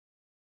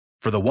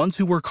For the ones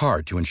who work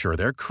hard to ensure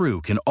their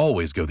crew can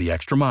always go the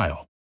extra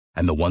mile,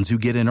 and the ones who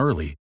get in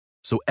early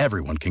so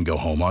everyone can go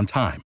home on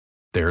time,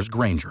 there's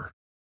Grainger,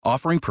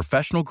 offering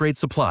professional-grade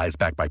supplies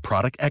backed by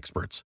product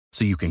experts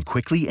so you can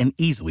quickly and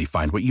easily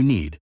find what you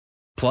need.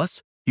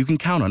 Plus, you can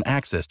count on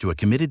access to a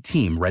committed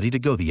team ready to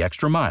go the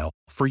extra mile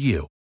for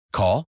you.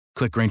 Call,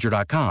 click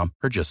Grainger.com,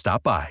 or just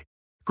stop by.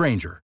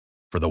 Grainger,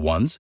 for the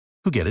ones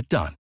who get it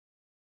done.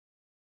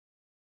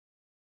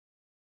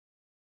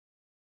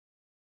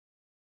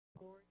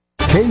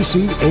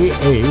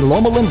 KCAA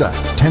Loma Linda,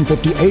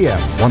 1050 AM,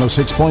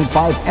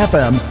 106.5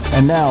 FM,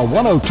 and now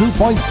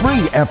 102.3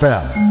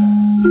 FM.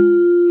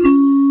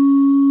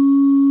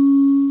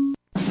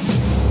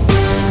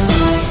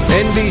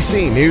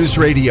 NBC News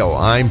Radio,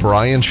 I'm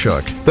Brian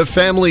Shook. The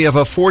family of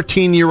a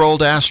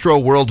 14-year-old Astro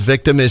World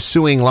victim is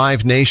suing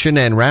Live Nation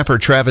and rapper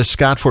Travis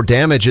Scott for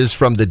damages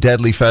from the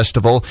deadly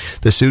festival.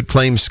 The suit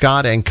claims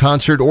Scott and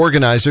concert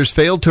organizers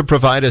failed to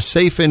provide a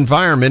safe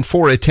environment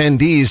for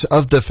attendees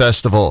of the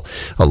festival.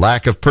 A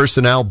lack of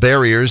personnel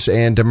barriers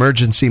and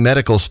emergency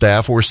medical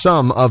staff were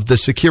some of the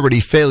security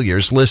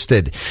failures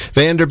listed.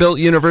 Vanderbilt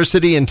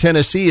University in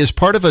Tennessee is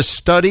part of a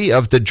study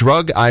of the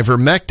drug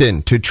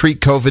ivermectin to treat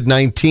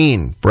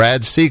COVID-19.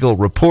 Brad Siegel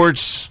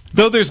reports.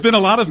 Though there's been a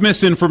lot of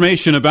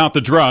misinformation about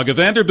the drug, a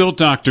Vanderbilt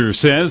doctor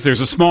says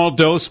there's a small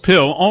dose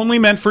pill only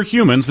meant for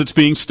humans that's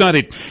being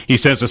studied. He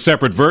says a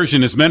separate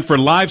version is meant for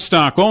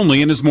livestock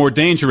only and is more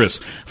dangerous.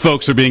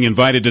 Folks are being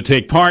invited to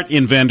take part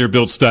in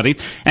Vanderbilt's study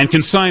and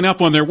can sign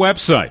up on their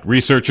website.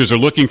 Researchers are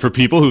looking for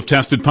people who've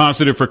tested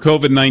positive for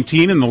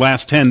COVID-19 in the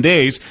last 10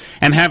 days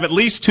and have at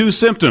least 2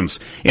 symptoms.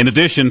 In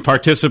addition,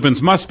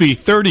 participants must be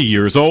 30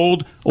 years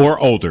old or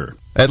older.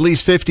 At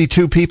least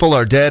 52 people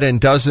are dead and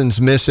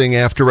dozens missing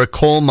after a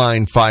coal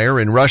mine fire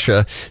in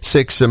Russia.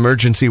 6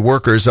 emergency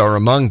workers are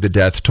among the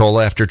death toll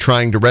after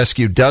trying to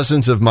rescue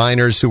dozens of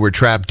miners who were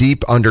trapped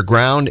deep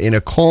underground in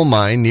a coal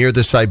mine near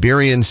the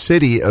Siberian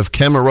city of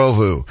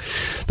Kemerovo.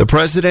 The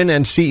president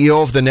and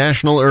CEO of the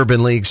National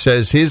Urban League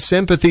says his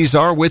sympathies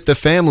are with the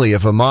family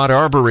of Ahmaud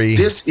Arbery.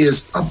 This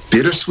is a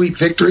bittersweet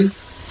victory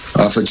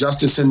for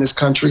justice in this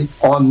country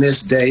on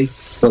this day,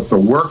 but the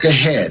work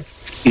ahead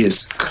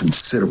is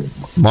considerable.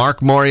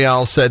 Mark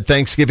Morial said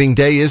Thanksgiving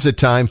Day is a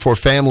time for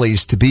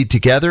families to be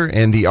together,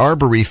 and the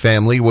Arbery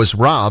family was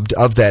robbed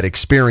of that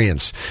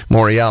experience.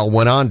 Morial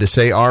went on to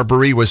say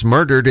Arbery was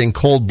murdered in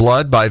cold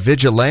blood by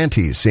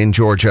vigilantes in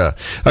Georgia.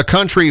 A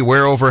country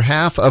where over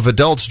half of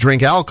adults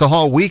drink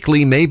alcohol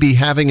weekly may be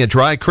having a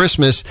dry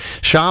Christmas.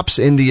 Shops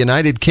in the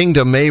United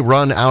Kingdom may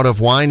run out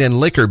of wine and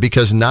liquor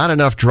because not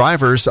enough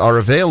drivers are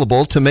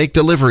available to make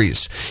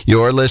deliveries.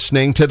 You're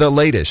listening to the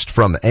latest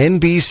from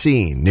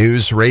NBC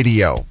News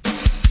Radio.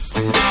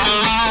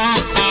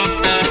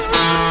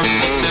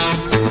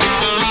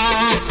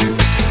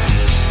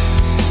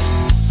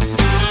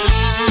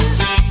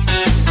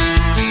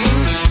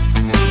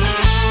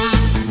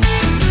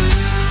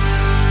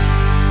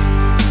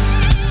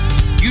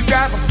 You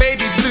drive a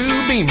baby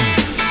blue Beamer,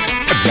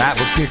 I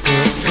drive a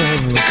pickup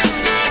truck.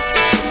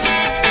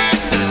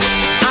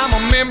 I'm a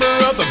member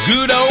of the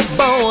good old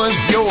boys,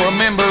 you're a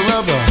member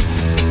of a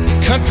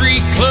country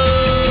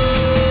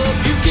club.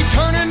 You keep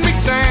turning me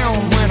down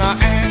when I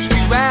ask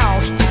you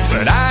out,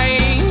 but I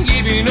ain't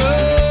giving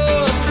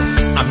up.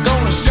 I'm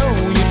gonna show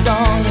you,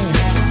 darling,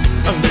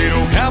 a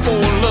little cowboy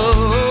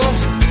love.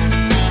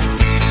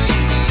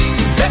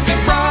 Let me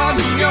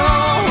broaden your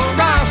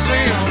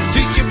horizons,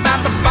 teach you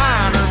about the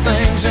finer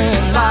things in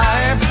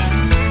life,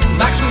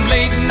 like some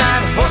late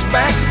night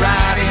horseback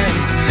riding,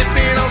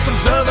 sipping on some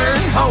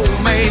southern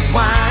homemade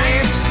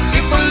wine.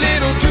 If a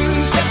little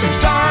two-stepping,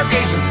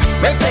 stargazing,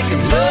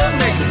 breathtaking love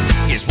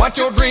making is what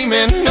you're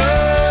dreaming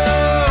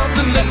of,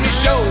 then let me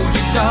show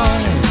you,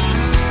 darling,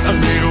 a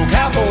little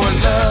cowboy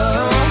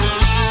love.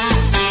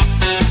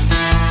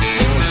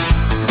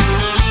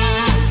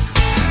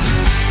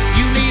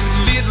 You need a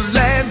little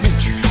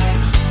adventure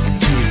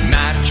to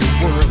ignite your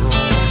world.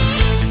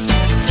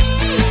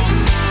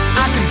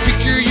 I can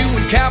picture you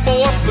in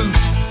cowboy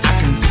boots, I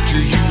can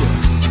picture you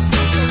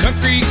a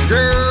country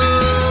girl.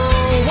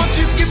 Once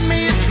you give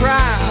me a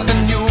try,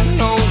 then you'll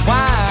know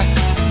why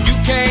you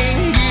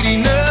can't get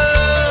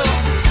enough.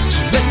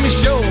 So let me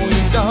show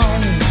you,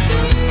 darling,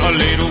 a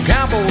little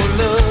cowboy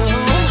love.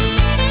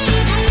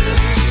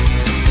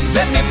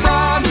 Let me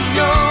broaden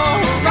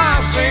your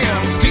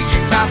horizons, teach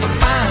you about the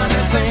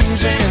finer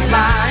things in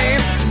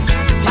life,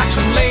 like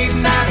some late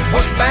night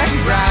horseback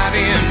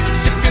riding,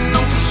 sipping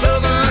on some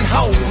southern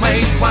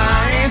homemade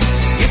wine.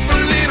 If a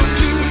little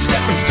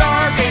two-stepping,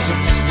 stargazing,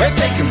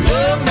 breathtaking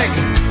love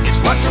making is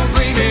what you're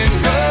dreaming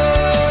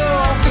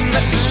of, then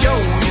let me show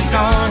you,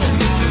 darling,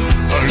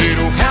 a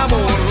little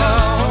cowboy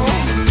love.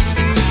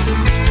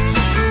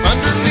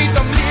 Underneath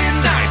the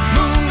midnight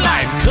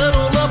moonlight,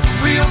 cuddle up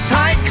real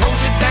tight,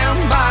 cozy down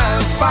by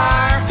a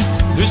fire,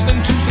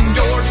 listening to some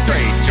George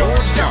Strait,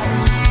 George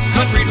Jones,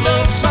 country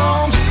love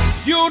songs.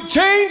 You'll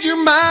change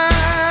your mind.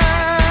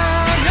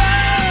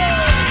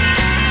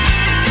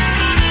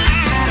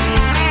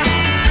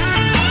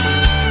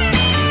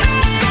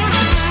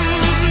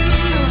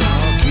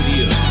 I'll give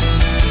you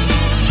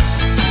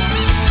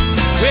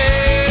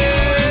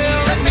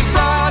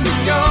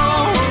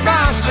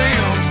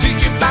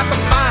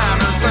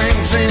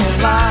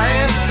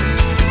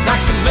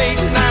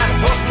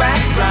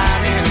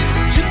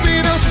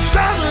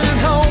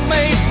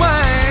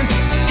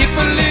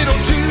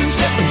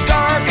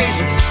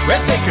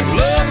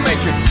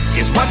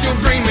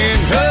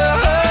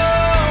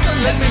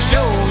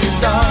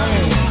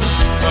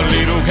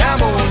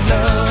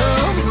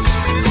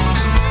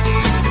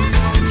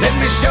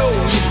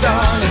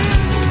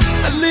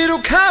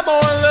cowboy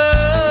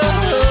love.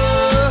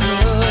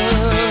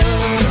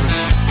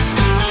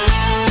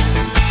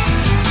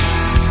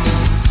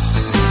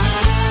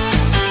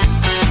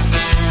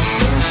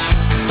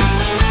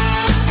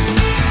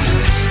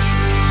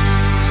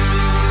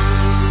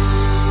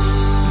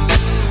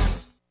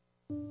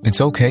 It's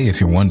okay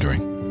if you're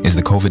wondering, is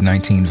the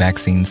COVID-19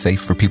 vaccine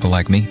safe for people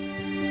like me?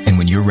 And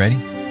when you're ready,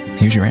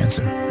 here's your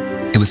answer.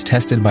 It was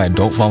tested by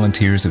adult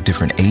volunteers of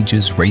different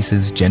ages,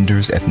 races,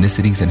 genders,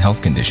 ethnicities, and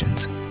health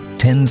conditions.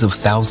 Tens of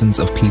thousands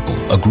of people,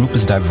 a group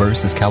as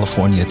diverse as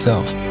California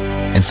itself.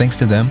 And thanks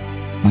to them,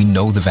 we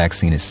know the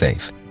vaccine is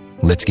safe.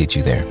 Let's get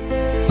you there.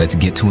 Let's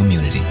get to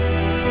immunity.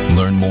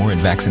 Learn more at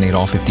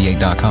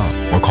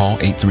vaccinateall58.com or call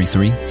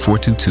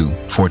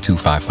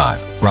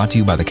 833-422-4255. Brought to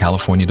you by the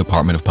California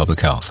Department of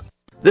Public Health.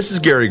 This is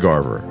Gary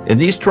Garver. In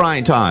these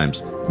trying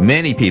times,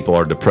 many people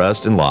are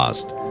depressed and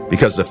lost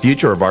because the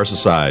future of our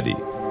society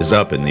is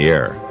up in the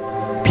air.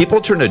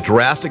 People turn to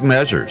drastic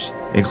measures,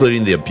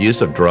 including the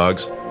abuse of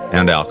drugs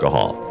and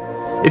alcohol.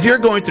 If you're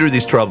going through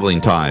these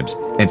troubling times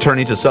and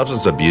turning to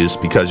substance abuse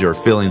because you're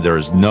feeling there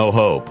is no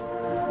hope,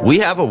 we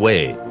have a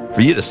way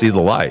for you to see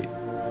the light.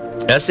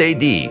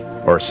 SAD,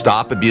 or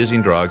Stop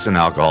Abusing Drugs and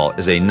Alcohol,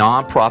 is a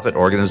nonprofit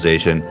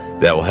organization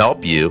that will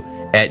help you,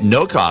 at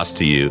no cost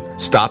to you,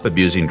 stop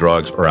abusing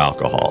drugs or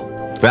alcohol.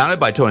 Founded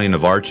by Tony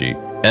Navarchi,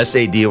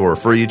 SAD will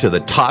refer you to the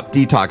top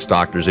detox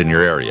doctors in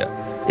your area.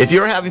 If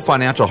you're having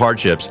financial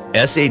hardships,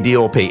 SAD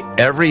will pay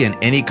every and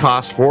any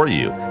cost for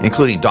you,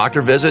 including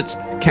doctor visits,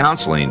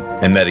 counseling,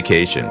 and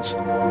medications.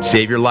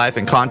 Save your life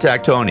and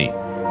contact Tony.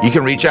 You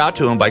can reach out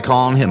to him by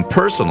calling him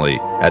personally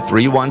at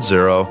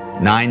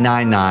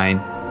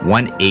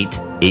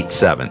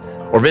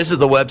 310-999-1887 or visit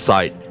the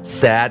website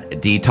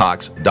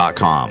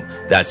saddetox.com.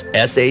 That's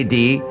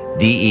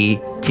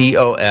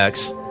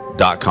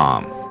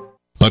SADDETOX.com.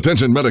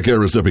 Attention Medicare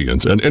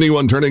recipients and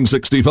anyone turning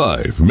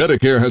 65.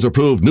 Medicare has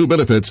approved new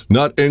benefits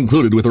not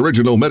included with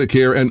original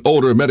Medicare and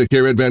older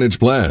Medicare Advantage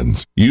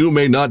plans. You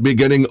may not be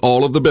getting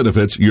all of the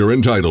benefits you're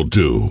entitled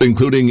to,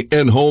 including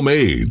in-home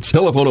aids,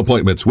 telephone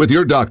appointments with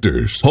your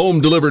doctors,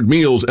 home-delivered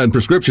meals and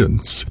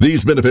prescriptions.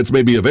 These benefits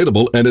may be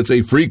available and it's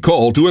a free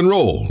call to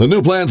enroll. The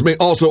new plans may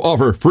also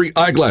offer free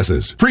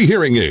eyeglasses, free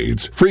hearing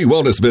aids, free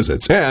wellness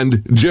visits,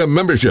 and gym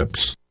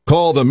memberships.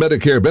 Call the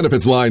Medicare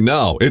benefits line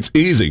now. It's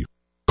easy.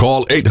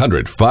 Call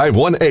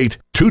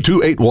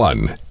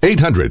 800-518-2281.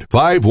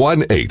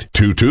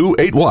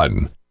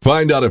 800-518-2281.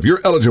 Find out if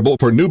you're eligible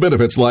for new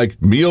benefits like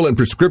meal and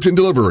prescription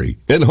delivery,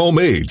 in-home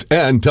aids,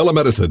 and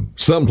telemedicine.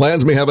 Some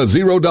plans may have a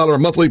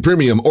 $0 monthly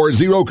premium or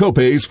zero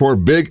copays for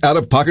big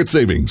out-of-pocket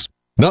savings.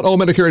 Not all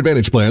Medicare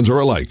Advantage plans are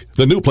alike.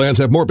 The new plans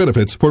have more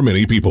benefits for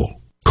many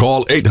people.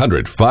 Call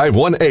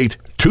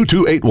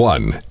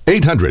 800-518-2281.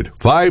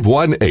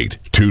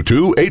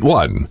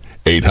 800-518-2281.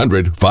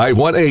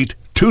 800-518-2281.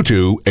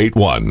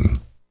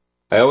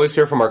 I always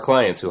hear from our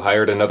clients who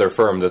hired another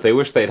firm that they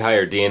wish they'd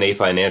hired DNA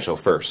Financial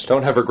first.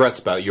 Don't have regrets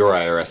about your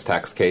IRS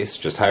tax case.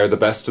 Just hire the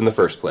best in the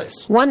first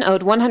place. One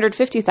owed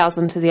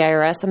 $150,000 to the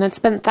IRS and had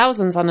spent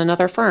thousands on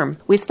another firm.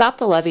 We stopped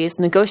the levies,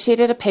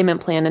 negotiated a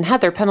payment plan, and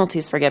had their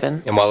penalties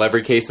forgiven. And while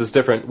every case is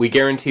different, we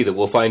guarantee that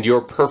we'll find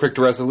your perfect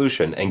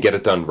resolution and get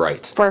it done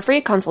right. For a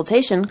free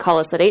consultation, call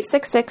us at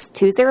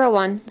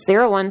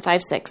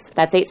 866-201-0156.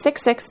 That's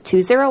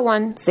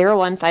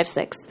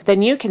 866-201-0156.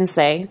 Then you can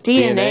say,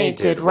 DNA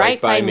did right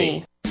by me.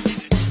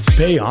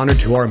 Pay honor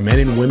to our men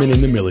and women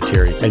in the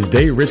military as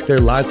they risk their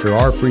lives for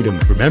our freedom.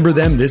 Remember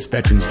them this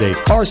Veterans Day.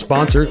 Our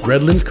sponsor,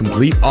 Redlands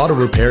Complete Auto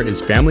Repair,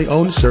 is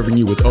family-owned, serving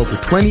you with over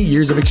 20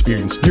 years of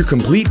experience. Your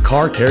complete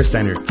car care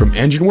center. From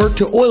engine work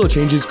to oil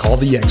changes, call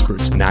the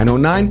experts.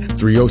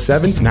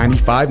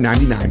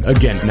 909-307-9599.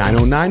 Again,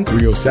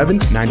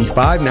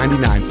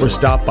 909-307-9599. Or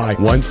stop by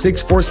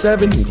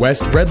 1647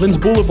 West Redlands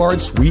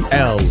Boulevard, Suite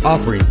L.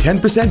 Offering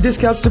 10%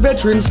 discounts to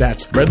veterans.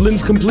 That's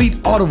Redlands Complete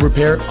Auto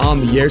Repair, on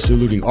the air,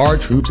 saluting our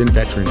troops and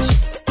veterans.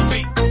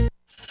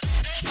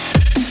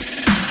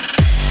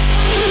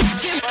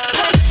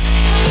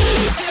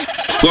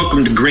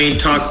 Welcome to Green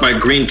Talk by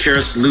Green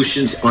Care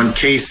Solutions on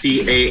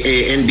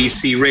KCAA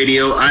NBC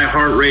Radio,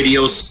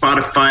 iHeartRadio,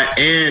 Spotify,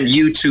 and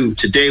YouTube.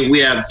 Today we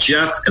have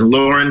Jeff and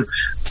Lauren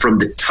from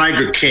the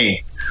Tiger King.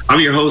 I'm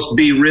your host,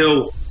 Be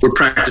Real. We're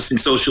practicing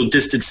social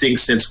distancing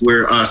since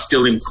we're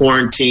still in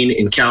quarantine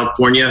in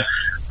California.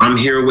 I'm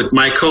here with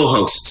my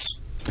co-hosts.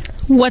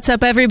 What's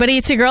up, everybody?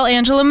 It's your girl,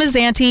 Angela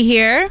Mazzanti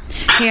here.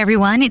 Hey,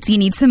 everyone. It's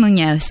Yunitza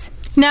Munoz.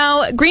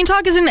 Now, Green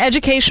Talk is an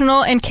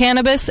educational and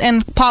cannabis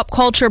and pop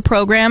culture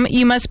program.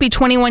 You must be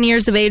 21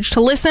 years of age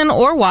to listen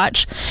or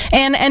watch,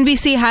 and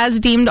NBC has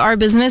deemed our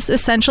business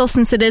essential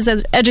since it is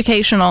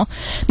educational.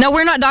 Now,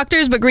 we're not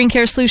doctors, but Green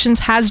Care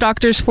Solutions has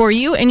doctors for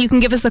you, and you can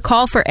give us a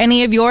call for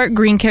any of your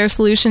Green Care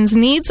Solutions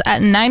needs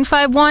at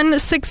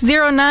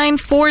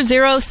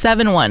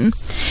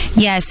 951-609-4071.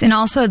 Yes, and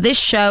also this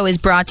show is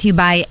brought to you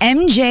by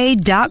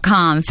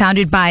MJ.com,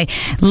 founded by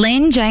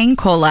Lynn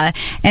Giancola.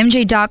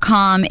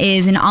 MJ.com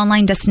is an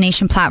online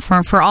destination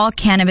platform for all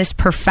cannabis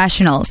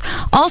professionals.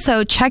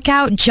 Also, check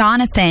out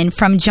Jonathan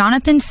from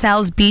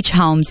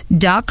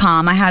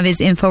JonathanSellsBeachHomes.com. I have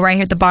his info right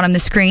here at the bottom of the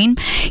screen.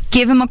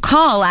 Give him a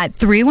call at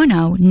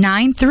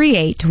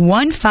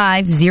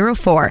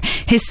 310-938-1504.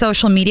 His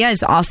social media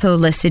is also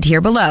listed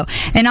here below.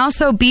 And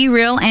also, Be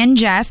Real and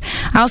Jeff.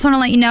 I also want to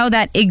let you know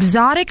that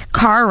Exotic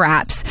Car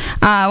Wraps.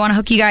 I want to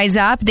hook you guys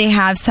up. They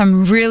have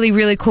some really,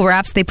 really cool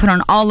wraps they put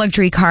on all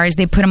luxury cars.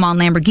 They put them on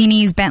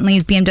Lamborghinis,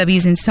 Bentleys,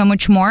 BMWs, and so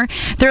much more.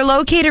 They're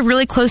located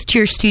really close to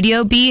your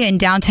studio, B, in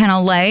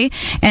downtown LA,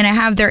 and I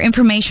have their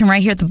information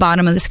right here at the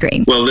bottom of the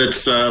screen. Well, let's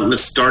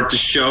start the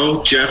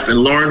show. Jeff and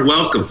Lauren,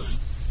 welcome.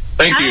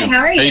 Thank you. Hi, how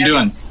are you? How you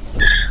doing?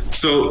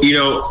 So,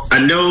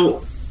 I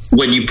know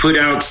when you put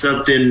out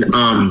something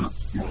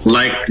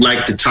like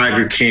the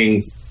Tiger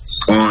King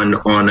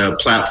on a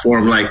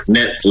platform like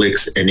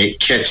Netflix and it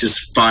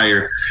catches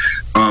fire,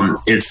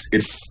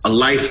 it's a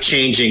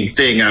life-changing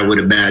thing, I would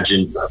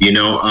imagine.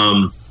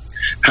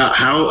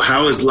 How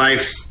has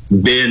life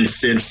been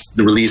since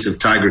the release of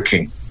Tiger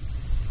King?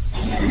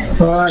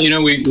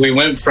 We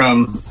went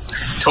from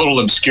total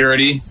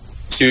obscurity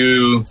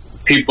to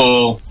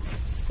people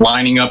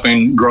lining up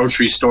in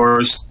grocery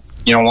stores,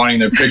 wanting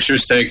their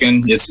pictures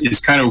taken.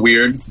 It's kind of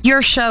weird.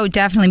 Your show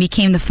definitely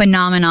became the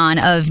phenomenon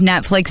of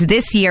Netflix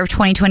this year,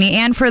 2020,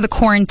 and for the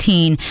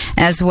quarantine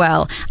as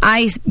well.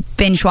 I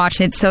binge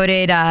watched it. So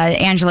did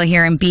Angela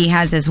here, and B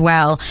has as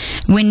well.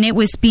 When it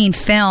was being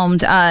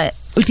filmed,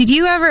 did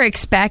you ever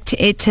expect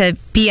it to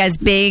be as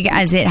big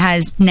as it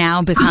has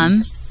now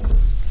become?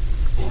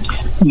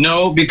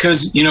 No,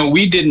 because,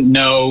 we didn't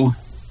know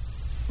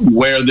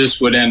where this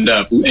would end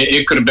up.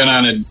 It could have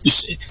been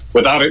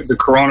without the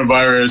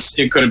coronavirus,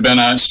 it could have been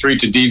on straight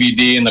to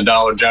DVD in the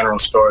Dollar General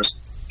stores.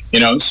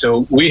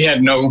 So we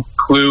had no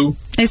clue.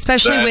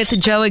 Especially with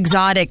Joe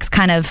Exotic's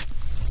kind of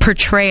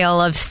portrayal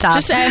of stuff.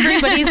 Just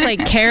everybody's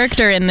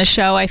character in the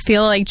show, I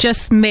feel like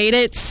just made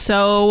it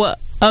so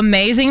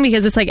amazing,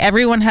 because it's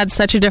everyone had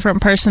such a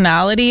different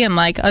personality and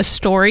a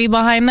story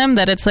behind them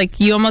that it's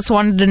you almost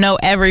wanted to know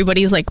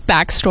everybody's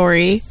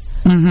backstory.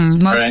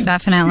 Mm-hmm, most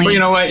definitely. Well,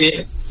 you know what?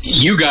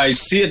 You guys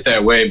see it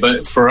that way,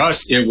 but for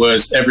us, it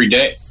was every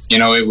day.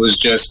 It was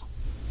just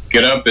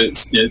get up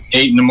at 8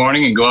 in the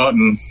morning and go out,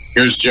 and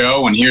here's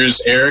Joe, and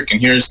here's Eric,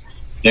 and here's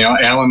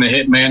Alan the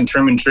Hitman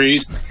trimming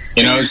trees.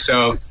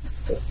 So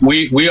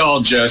we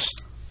all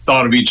just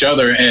thought of each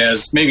other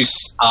as maybe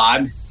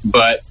odd,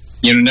 but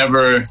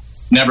never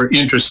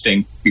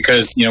interesting,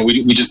 because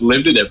we just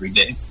lived it every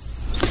day.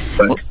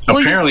 But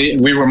apparently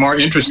we were more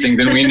interesting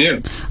than we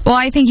knew. Well,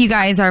 I think you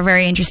guys are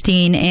very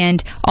interesting.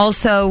 And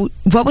also,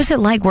 what was it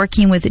like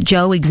working with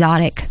Joe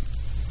Exotic?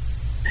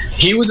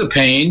 He was a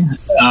pain.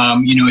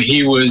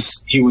 He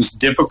was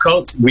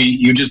difficult.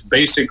 You just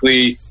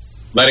basically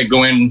let it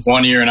go in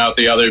one ear and out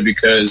the other,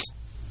 because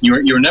you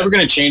were never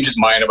going to change his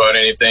mind about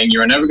anything. You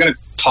were never going to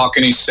talk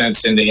any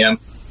sense into him.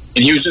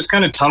 And he was just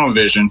kind of tunnel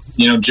vision.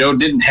 Joe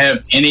didn't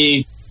have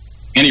any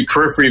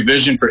periphery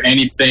vision for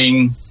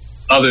anything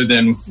other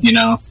than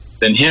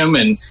him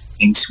and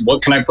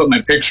what can I put my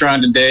picture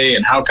on today,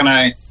 and how can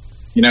I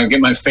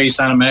get my face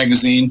on a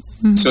magazine.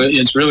 Mm-hmm. So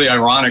it's really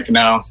ironic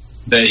now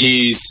that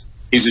he's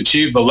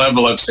achieved the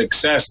level of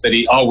success that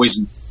he always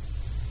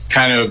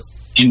kind of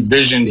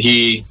envisioned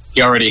he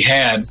already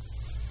had,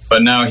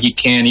 but now he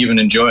can't even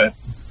enjoy it.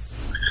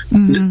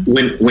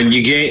 Mm-hmm. When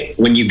you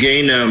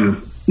gain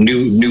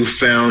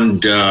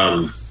newfound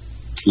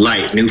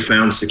light,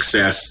 newfound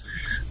success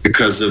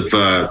because of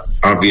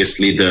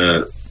obviously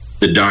the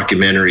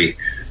documentary,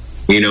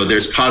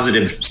 there's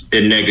positives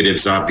and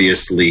negatives,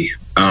 obviously.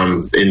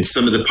 And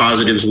some of the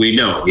positives we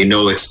know,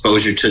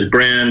 exposure to the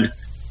brand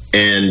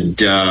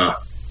and,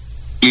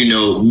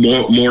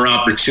 more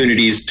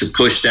opportunities to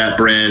push that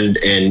brand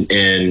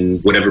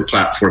and whatever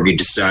platform you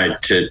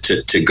decide to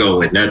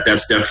go in.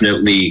 That's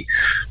definitely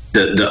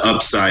the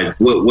upside.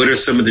 What are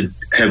some of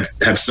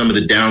have some of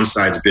the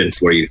downsides been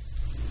for you?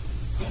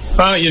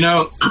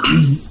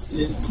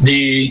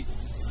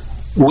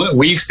 What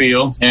we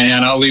feel,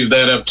 and I'll leave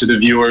that up to the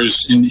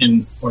viewers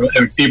or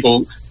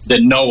people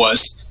that know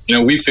us.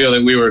 We feel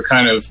that we were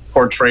kind of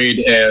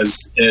portrayed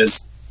as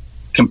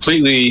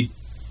completely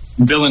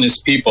villainous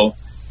people,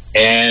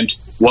 and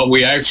what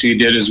we actually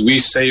did is we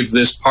saved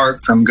this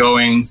park from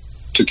going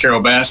to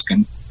Carol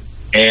Baskin,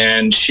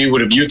 and she would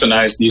have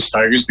euthanized these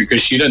tigers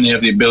because she doesn't have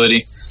the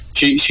ability.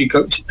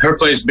 Her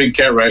place, Big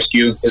Cat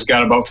Rescue, has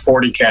got about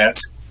 40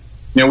 cats.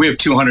 We have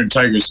 200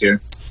 tigers here.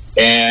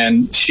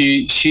 And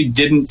she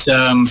didn't she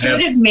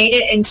would have made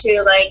it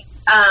into a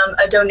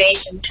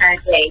donation kind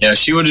of thing. Yeah,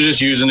 she would have just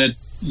using it.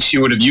 She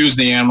would have used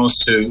the animals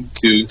to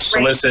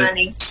solicit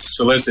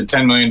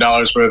 $10 million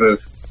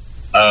worth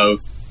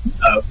of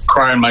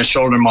cry on my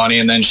shoulder money,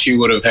 and then she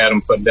would have had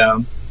them put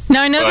down.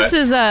 Now, I know this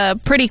is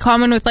pretty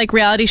common with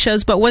reality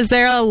shows, but was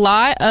there a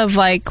lot of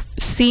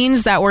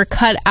scenes that were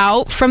cut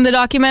out from the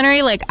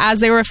documentary,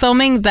 as they were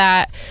filming,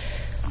 that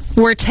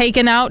were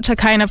taken out to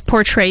kind of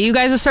portray you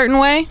guys a certain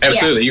way?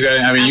 Absolutely.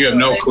 Yes. You have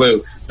no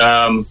clue.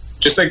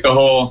 Just like the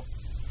whole,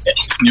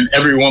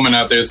 every woman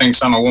out there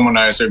thinks I'm a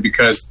womanizer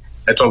because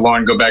I told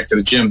Lauren go back to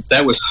the gym.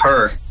 That was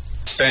her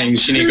saying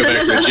she needed to go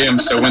back to the gym.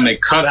 So when they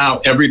cut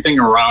out everything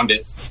around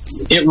it,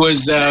 it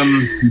was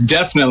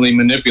definitely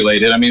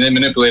manipulated. I mean, they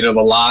manipulated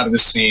a lot of the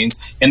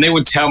scenes, and they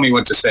would tell me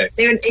what to say.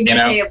 They would even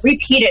say,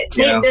 repeat it.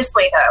 Say it this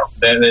way,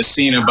 though. The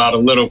scene about a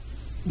little,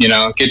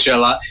 get you a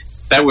lot.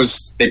 That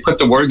was, they put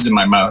the words in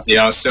my mouth,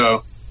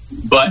 so,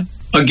 but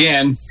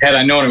again, had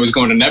I known it was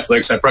going to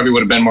Netflix, I probably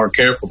would have been more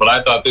careful, but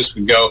I thought this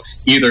would go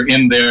either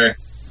in their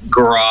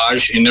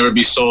garage and never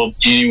be sold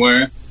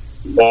anywhere,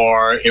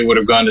 or it would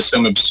have gone to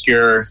some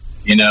obscure,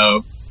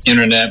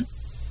 internet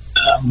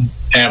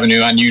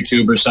avenue on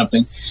YouTube or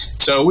something.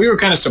 So we were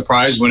kind of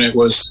surprised when it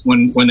was,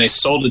 when they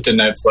sold it to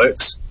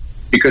Netflix,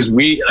 because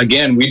we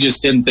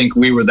just didn't think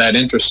we were that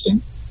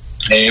interesting.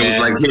 It was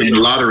like hitting the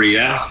lottery,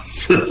 yeah.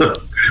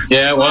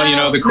 Yeah,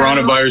 well, the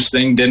coronavirus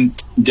thing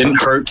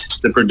didn't hurt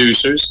the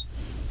producers,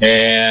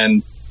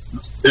 and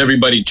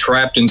everybody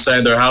trapped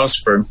inside their house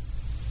for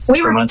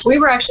months. We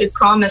were actually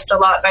promised a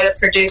lot by the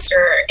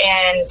producer,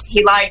 and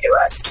he lied to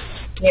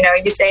us.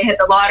 You say hit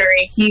the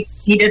lottery. He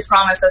did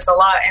promise us a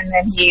lot, and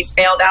then he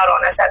bailed out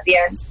on us at the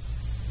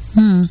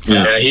end.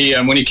 Yeah, he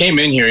when he came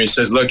in here, he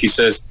says, "Look,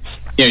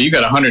 you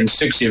got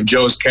 160 of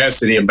Joe's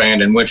Cassidy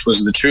abandoned, which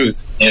was the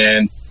truth,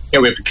 and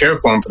we have to care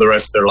for them for the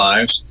rest of their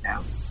lives."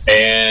 Yeah.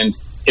 And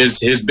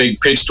his big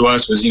pitch to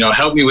us was,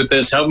 help me with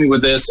this,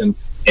 and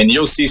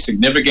you'll see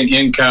significant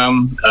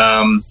income.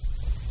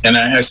 And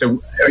I said,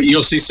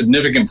 you'll see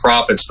significant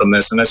profits from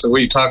this. And I said, what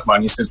are you talking about?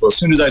 And he says, well, as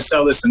soon as I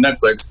sell this to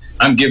Netflix,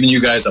 I'm giving you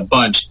guys a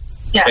bunch.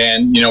 Yeah.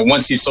 And,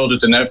 once he sold it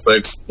to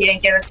Netflix, he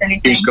didn't give us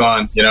anything. He was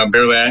gone,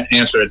 barely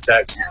answered a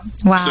text.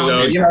 Yeah. Wow.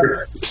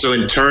 So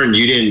in turn,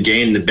 you didn't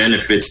gain the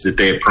benefits that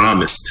they had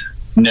promised.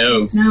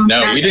 No,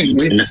 we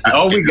didn't.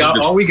 All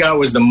we got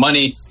was the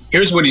money.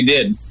 Here's what he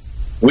did.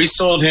 We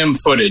sold him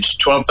footage,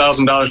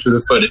 $12,000 for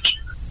the footage,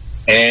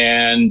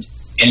 and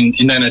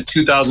then a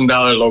 $2,000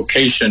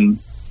 location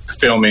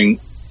filming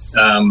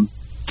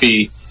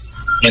fee.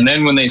 And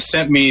then when they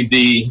sent me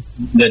the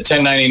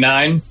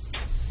 1099,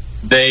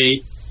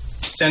 they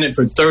sent it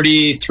for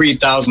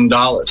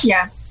 $33,000.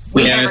 Yeah,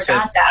 we never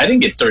got that. I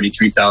didn't get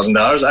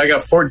 $33,000. I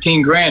got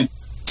 $14,000.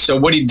 So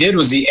what he did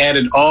was he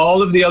added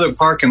all of the other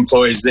park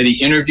employees that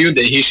he interviewed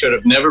that he should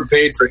have never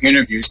paid for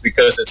interviews,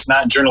 because it's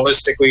not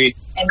journalistically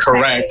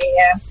correct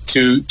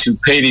to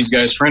pay these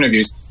guys for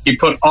interviews. He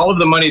put all of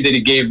the money that he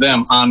gave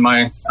them on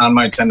my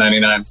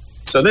 1099.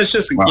 So that's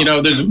just,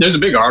 there's a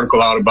big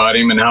article out about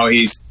him and how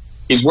he's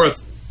probably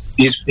worth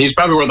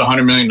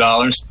 $100 million.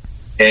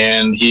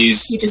 And he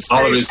just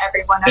all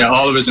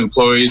of his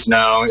employees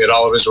now at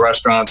all of his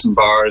restaurants and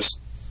bars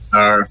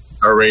are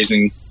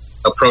raising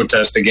a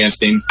protest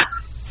against him,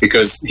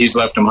 because he's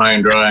left them high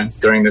and dry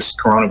during this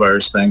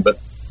coronavirus thing. But,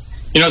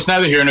 it's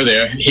neither here nor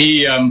there.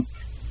 He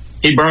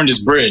burned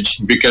his bridge,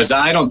 because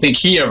I don't think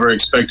he ever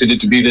expected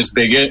it to be this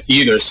big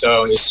either.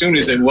 So as soon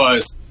as it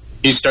was,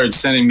 he started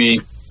sending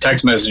me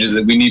text messages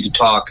that we need to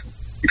talk,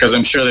 because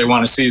I'm sure they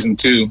want a season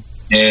 2.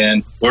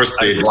 And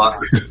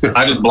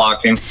I just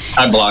blocked him.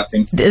 I blocked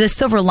him. The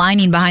silver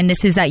lining behind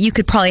this is that you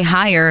could probably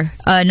hire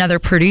another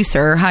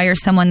producer, or hire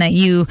someone that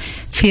you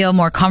feel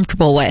more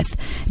comfortable with.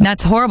 And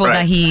that's horrible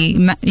that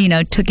he,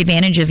 took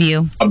advantage of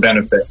you. A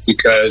benefit,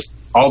 because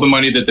all the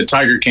money that the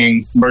Tiger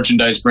King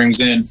merchandise brings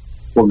in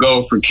will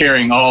go for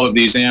carrying all of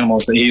these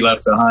animals that he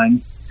left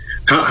behind.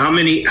 How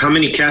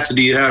many cats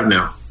do you have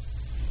now?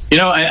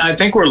 I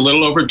think we're a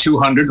little over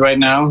 200 right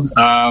now.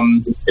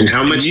 And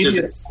how much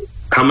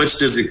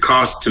does it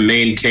cost to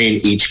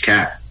maintain each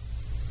cat?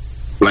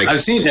 Like, I've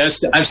seen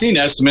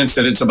estimates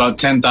that it's about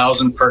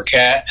 $10,000 per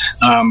cat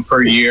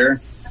per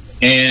year,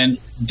 and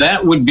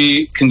that would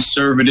be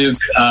conservative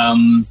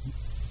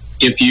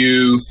if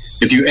you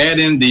add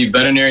in the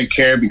veterinary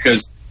care,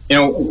 because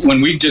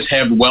when we just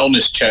have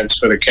wellness checks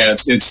for the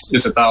cats, it's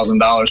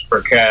 $1,000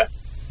 per cat,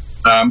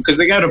 because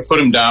they got to put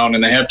them down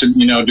and they have to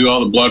do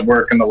all the blood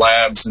work in the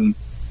labs, and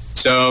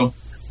so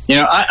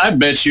I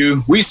bet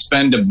you we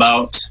spend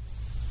about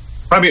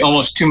probably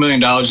almost $2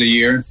 million a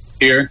year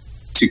here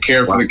to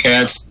care for the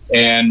cats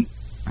and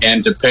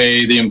to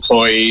pay the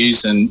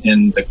employees and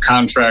the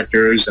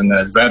contractors and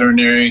the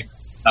veterinary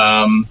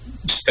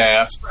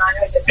staff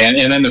and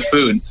then the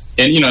food.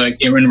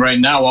 And right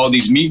now all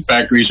these meat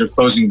factories are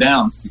closing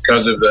down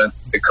because of the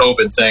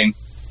COVID thing.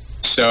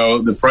 So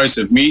the price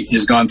of meat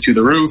has gone through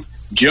the roof.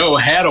 Joe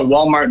had a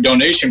Walmart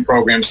donation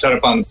program set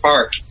up on the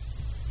park,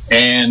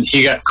 and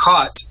he got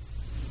caught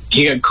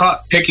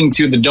picking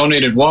through the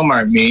donated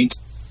Walmart meat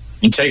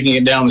and taking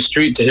it down the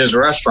street to his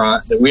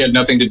restaurant that we had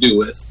nothing to do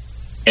with.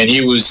 And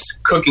he was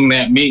cooking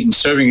that meat and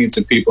serving it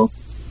to people.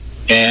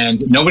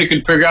 And nobody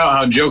could figure out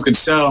how Joe could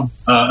sell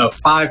a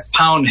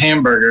 5-pound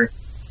hamburger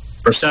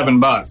for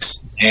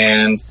 $7.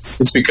 And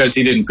it's because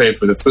he didn't pay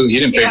for the food. He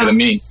didn't pay for the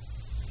meat.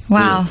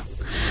 Wow.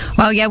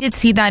 Well, yeah, we did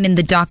see that in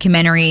the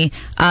documentary.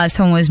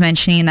 Someone was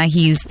mentioning that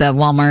he used the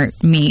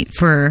Walmart meat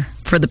for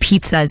for the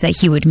pizzas that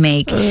he would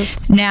make.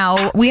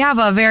 Now, we have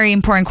a very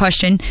important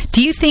question.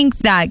 Do you think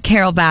that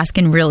Carol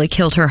Baskin really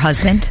killed her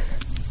husband?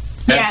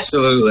 Yes.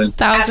 Absolutely.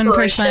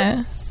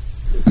 1,000%.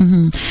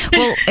 Mm-hmm.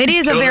 Well, it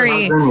is a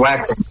very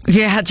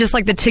just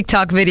like the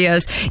TikTok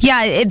videos.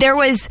 Yeah, there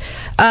was.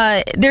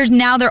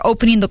 They're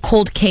opening the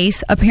cold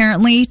case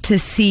apparently to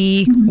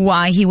see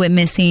why he went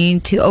missing,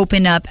 to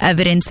open up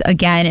evidence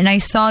again. And I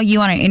saw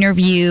you on an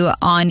interview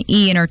on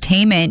E!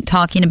 Entertainment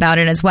talking about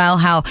it as well.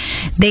 How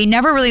they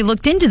never really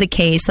looked into the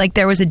case. Like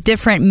there was a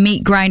different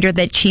meat grinder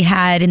that she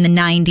had in the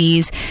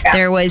 90s. Yeah.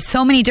 There was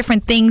so many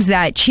different things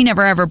that she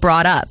never ever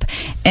brought up,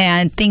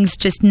 and things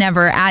just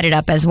never added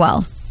up as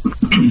well.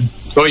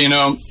 Well, you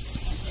know,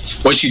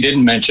 what she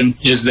didn't mention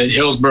is that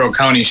Hillsborough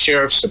County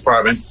Sheriff's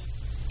Department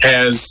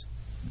has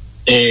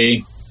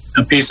a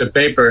piece of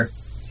paper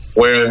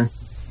where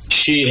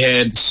she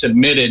had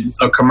submitted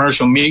a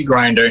commercial meat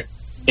grinder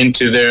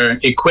into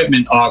their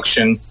equipment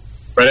auction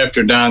right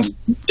after Don's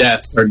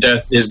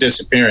his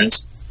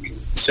disappearance.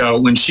 So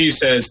when she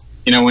says,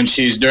 you know, when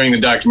she's during the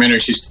documentary,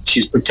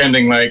 she's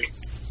pretending like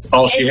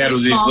all she had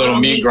was these little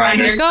meat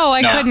grinders.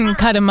 I couldn't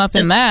cut him up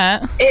in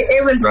that.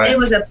 It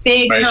was a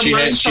big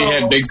commercial. She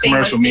had big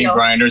commercial meat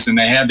grinders, and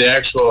they had the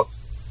actual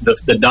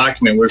the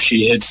document where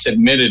she had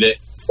submitted it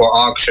for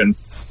auction.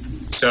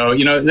 So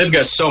you know they've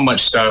got so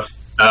much stuff.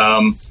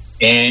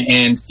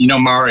 And you know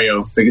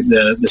Mario,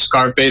 the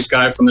Scarface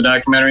guy from the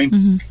documentary.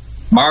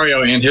 Mm-hmm.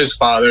 Mario and his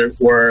father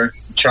were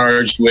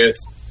charged with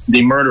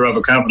the murder of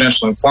a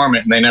confidential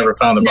informant, and they never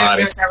found the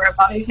body. There's never a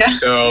body. Yeah.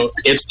 So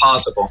it's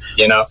possible,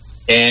 you know.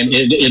 And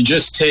it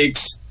just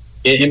takes.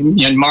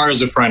 And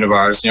Mario's a friend of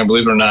ours. You know,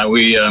 believe it or not,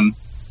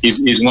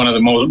 he's one of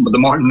the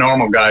more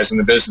normal guys in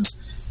the business.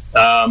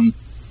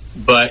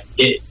 But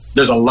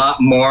there's a lot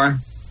more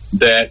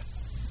that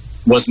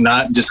was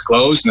not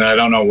disclosed, and I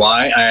don't know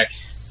why.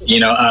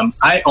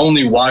 I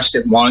only watched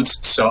it once,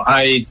 so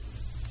I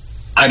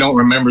don't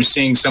remember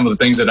seeing some of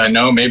the things that I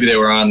know. Maybe they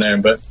were on there,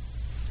 but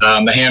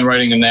the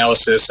handwriting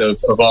analysis of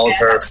all of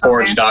her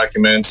forged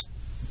documents.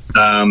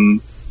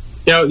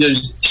 You know,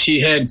 she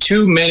had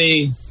too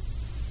many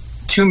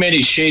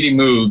shady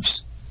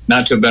moves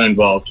not to have been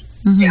involved.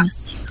 Mm-hmm. Yeah.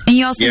 And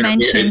you also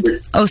mentioned.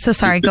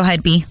 Sorry. Go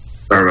ahead, B.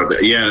 Sorry about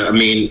that. Yeah, I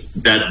mean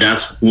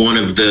that's one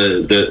of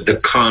the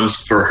cons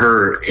for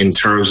her in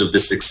terms of the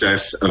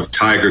success of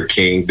Tiger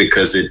King,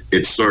 because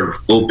it sort of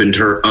opened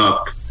her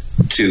up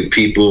to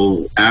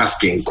people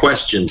asking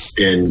questions,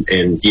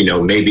 and you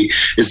know, maybe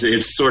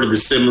it's sort of the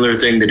similar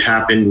thing that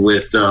happened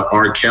with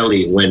R.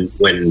 Kelly when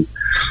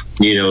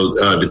you know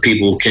the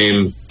people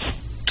came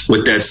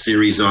with that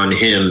series on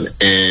him,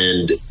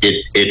 and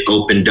it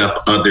opened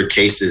up other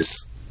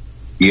cases,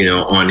 you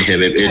know, on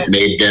him. It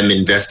made them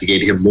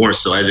investigate him more.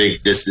 So I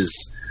think this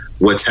is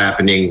what's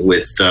happening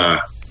with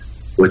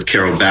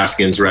Carol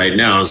Baskins right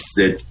now, is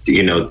that,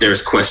 you know,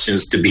 there's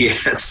questions to be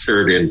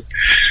answered. And,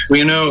 well,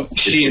 you know,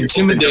 she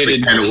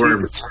intimidated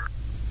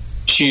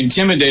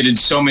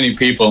so many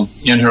people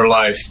in her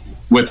life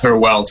with her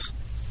wealth.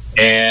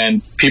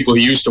 And people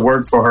who used to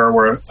work for her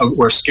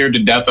were scared to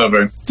death of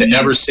her to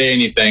ever say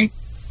anything.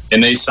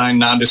 And they signed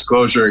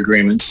non-disclosure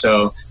agreements.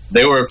 So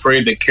they were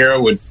afraid that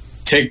Carol would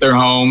take their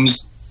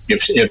homes,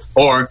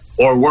 or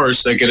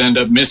worse, they could end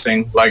up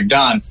missing like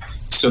Don.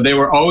 So they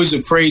were always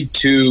afraid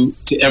to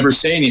ever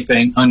say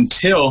anything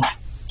until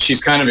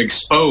she's kind of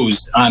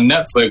exposed on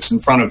Netflix in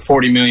front of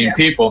 40 million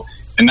people.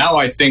 And now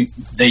I think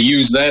they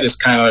use that as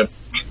kind of,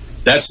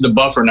 that's the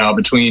buffer now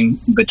between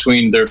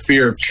their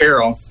fear of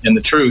Carol and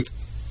the truth.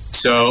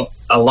 So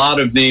a lot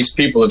of these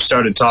people have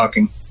started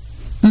talking.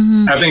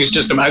 Mm-hmm. I think it's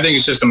just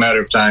a matter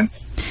of time.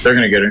 They're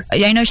going to get her.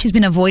 I know she's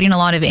been avoiding a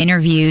lot of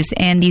interviews,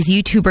 and these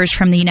YouTubers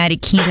from the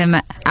United Kingdom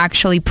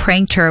actually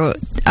pranked her.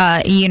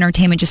 E!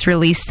 Entertainment just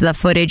released the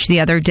footage the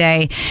other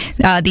day.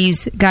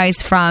 These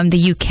guys from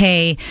the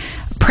UK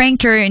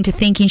pranked her into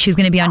thinking she was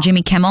going to be on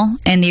Jimmy Kimmel,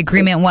 and the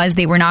agreement was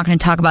they were not going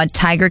to talk about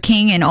Tiger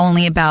King and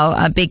only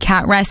about a big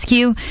cat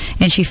rescue,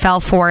 and she fell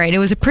for it. It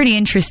was a pretty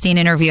interesting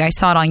interview. I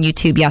saw it on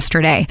YouTube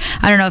yesterday.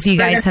 I don't know if you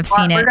guys have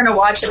seen it. We're going to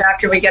watch it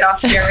after we get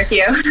off here with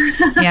you.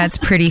 Yeah, it's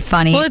pretty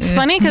funny. Well, it's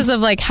funny because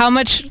of like how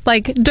much,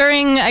 like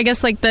during, I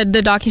guess, like the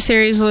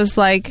docuseries was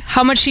like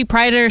how much she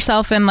prided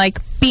herself in like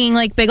being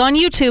like big on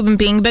YouTube and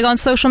being big on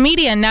social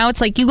media, and now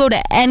it's like you go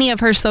to any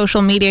of her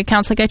social media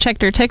accounts, like I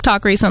checked her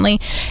TikTok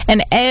recently,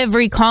 and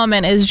every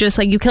comment is just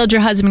like, you killed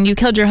your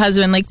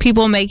husband, like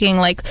people making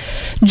like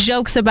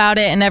jokes about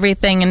it and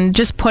everything, and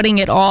just putting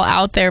it all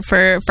out there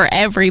for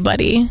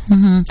everybody.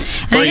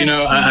 Mm-hmm. Well, you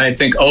know, I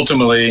think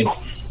ultimately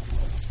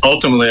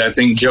I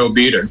think Joe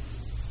beat her,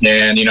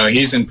 and you know,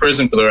 he's in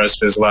prison for the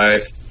rest of his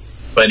life,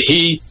 but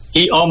he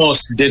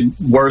almost did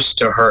worse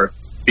to her,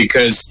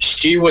 because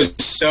she was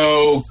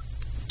so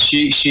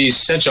she's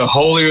such a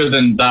holier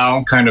than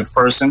thou kind of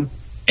person,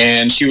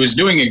 and she was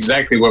doing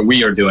exactly what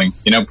we are doing,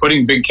 you know,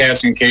 putting big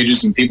cats in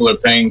cages, and people are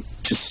paying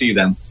to see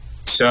them.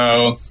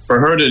 So for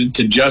her to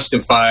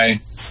justify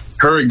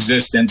her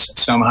existence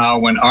somehow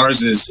when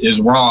ours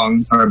is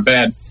wrong or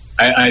bad,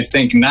 I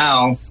think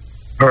now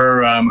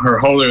her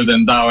holier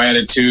than thou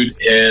attitude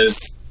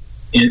is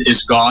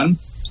is gone.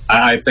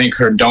 I think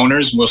her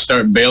donors will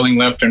start bailing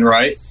left and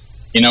right.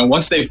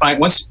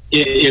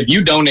 If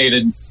you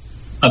donated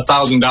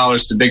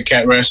 $1,000 to Big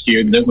Cat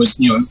Rescue, that was,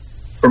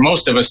 for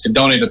most of us to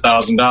donate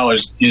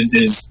 $1,000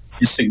 is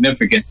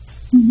significant.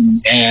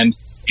 Mm-hmm.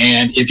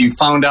 And if you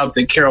found out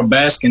that Carol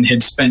Baskin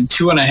had spent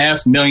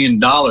 $2.5 million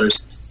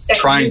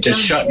trying to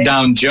shut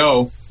down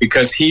Joe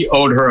because he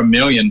owed her $1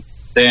 million,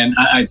 then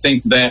I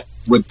think that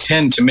would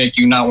tend to make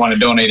you not want to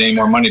donate any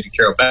more money to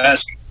Carol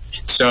Baskin.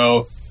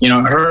 So,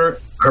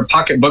 her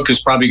pocketbook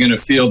is probably going to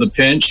feel the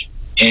pinch.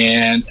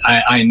 And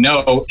I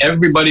know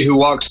everybody who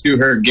walks through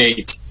her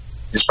gate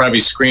is probably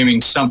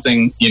screaming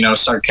something,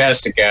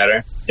 sarcastic at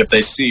her if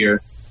they see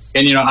her.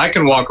 And, I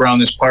can walk around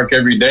this park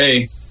every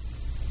day.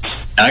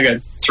 I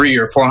got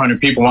 300 or 400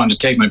 people wanting to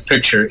take my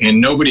picture,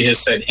 and nobody has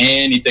said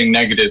anything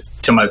negative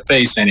to my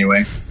face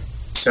anyway.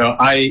 So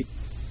I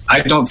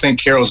don't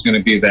think Carol's going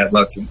to be that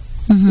lucky.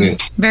 Mm-hmm. Yeah.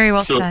 Very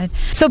well said.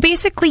 So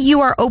basically,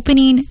 you are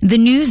opening the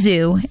new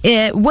zoo.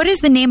 What is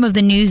the name of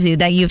the new zoo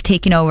that you've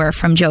taken over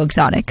from Joe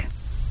Exotic?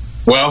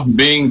 Well,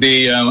 being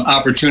the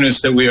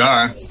opportunists that we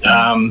are,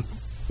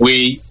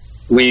 we've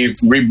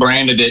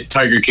rebranded it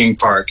Tiger King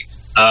Park.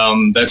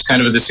 That's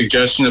kind of the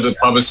suggestion of the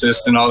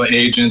publicist and all the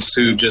agents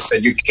who just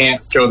said, you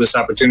can't throw this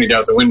opportunity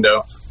out the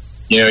window.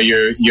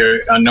 You're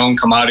a known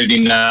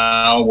commodity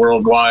now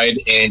worldwide,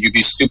 and you'd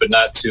be stupid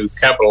not to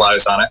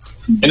capitalize on it.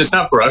 And it's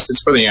not for us,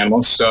 it's for the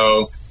animals.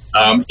 So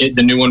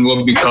the new one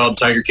will be called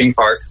Tiger King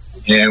Park,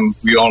 and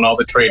we own all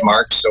the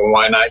trademarks, so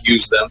why not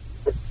use them?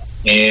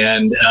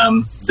 And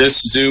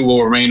this zoo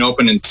will remain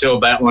open until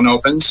that one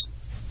opens.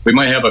 We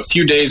might have a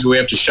few days we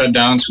have to shut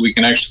down so we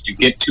can actually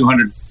get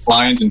 200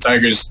 lions and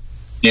tigers,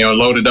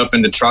 loaded up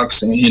into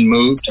trucks and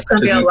moved. It's going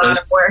to be a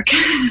lot of work.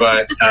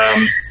 But,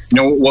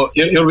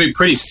 it'll be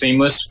pretty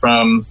seamless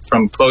from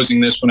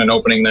closing this one and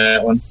opening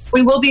that one.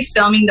 We will be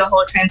filming the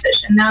whole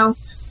transition, though.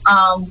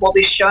 We'll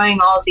be showing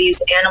all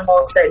these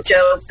animals that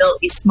Joe built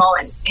these small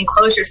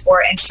enclosures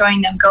for and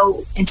showing them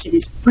go into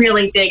these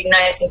really big,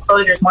 nice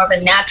enclosures, more of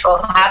a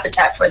natural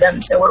habitat for them.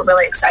 So we're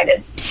really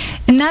excited.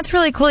 And that's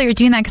really cool you're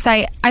doing that, because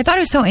I thought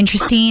it was so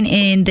interesting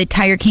in the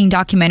Tiger King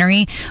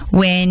documentary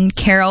when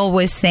Carol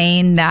was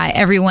saying that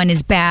everyone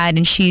is bad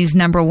and she's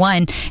number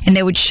one, and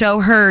they would show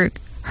her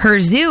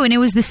zoo, and it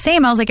was the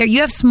same. I was like, you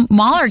have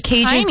smaller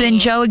cages than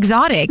Joe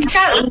Exotic. You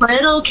got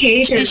little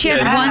cages. And she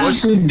had one. What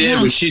she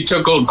did was she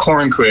took old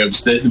corn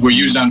cribs that were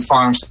used on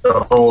farms to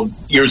hold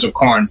ears of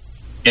corn,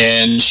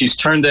 and she's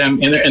turned them,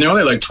 and they're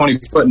only like 20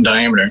 foot in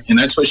diameter, and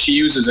that's what she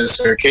uses as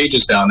her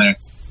cages down there.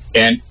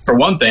 And for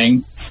one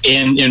thing,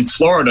 in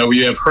Florida, where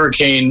you have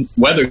hurricane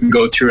weather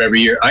go through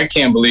every year, I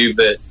can't believe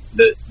that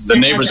the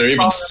neighbors are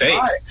even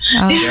safe.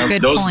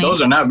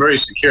 Those are not very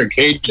secure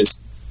cages.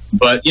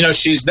 But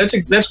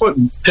that's what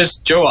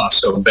pissed Joe off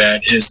so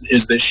bad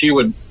is that she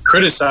would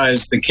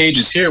criticize the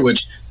cages here,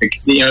 which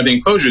the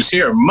enclosures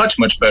here are much,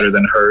 much better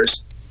than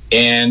hers.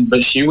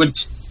 But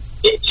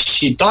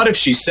she thought if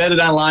she said it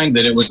online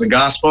that it was the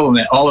gospel and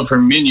that all of her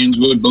minions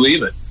would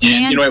believe it.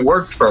 And it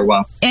worked for a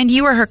while. And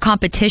you were her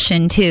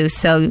competition too,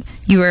 so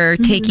you were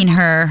taking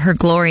her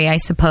glory, I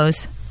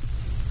suppose.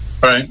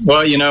 Right. Well,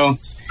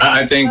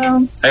 I think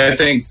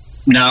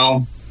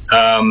now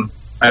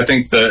I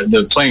think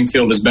the playing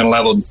field has been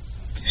leveled.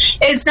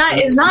 It's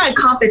not a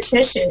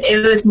competition.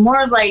 It was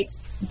more like,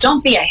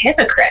 don't be a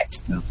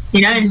hypocrite.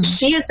 Yeah. And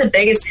she is the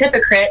biggest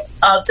hypocrite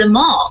of them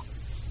all.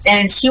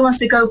 And she wants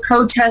to go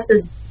protest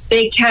this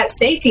Big Cat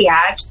Safety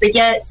Act, but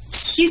yet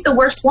she's the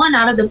worst one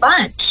out of the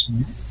bunch.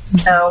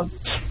 So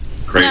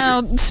crazy.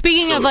 Now,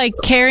 speaking of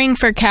caring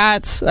for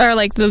cats or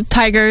the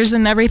tigers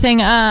and everything,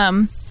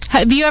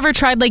 have you ever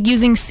tried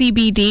using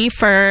CBD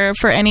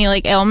for any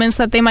ailments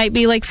that they might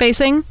be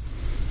facing?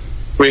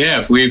 We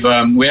have.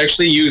 We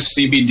actually use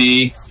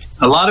CBD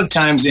a lot of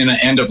times in an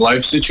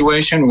end-of-life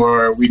situation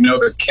where we know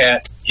the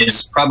cat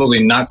is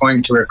probably not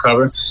going to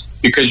recover,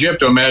 because you have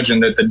to imagine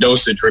that the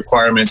dosage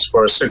requirements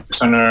for a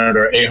 600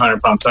 or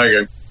 800-pound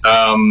tiger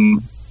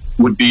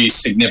would be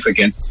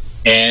significant.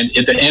 And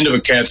at the end of a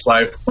cat's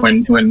life,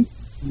 when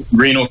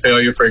renal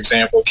failure, for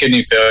example,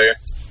 kidney failure,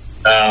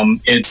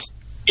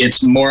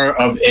 it's more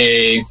of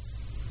a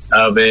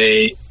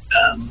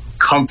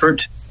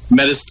comfort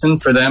medicine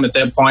for them at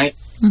that point.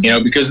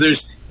 Because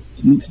there's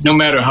no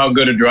matter how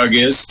good a drug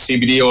is,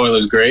 CBD oil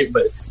is great,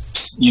 but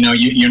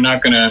you're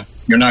not gonna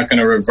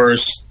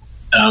reverse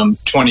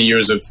 20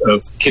 years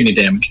of kidney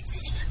damage.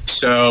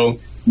 So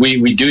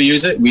we do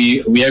use it.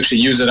 We actually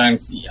use it on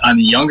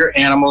younger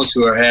animals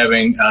who are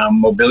having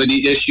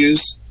mobility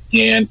issues,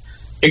 and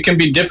it can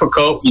be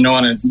difficult.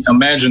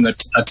 Imagine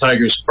a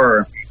tiger's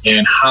fur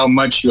and how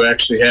much you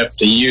actually have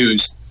to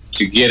use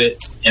to get it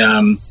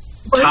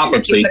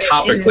topically.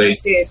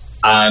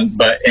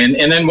 But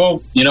then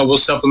we'll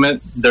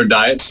supplement their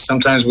diets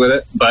sometimes with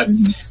it. But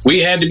we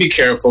had to be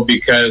careful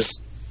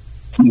because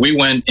we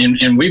went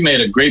and we made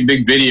a great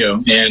big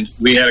video, and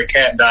we had a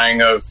cat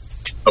dying of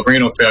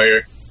renal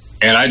failure,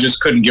 and I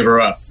just couldn't give her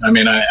up. I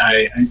mean,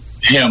 I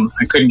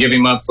couldn't give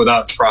him up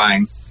without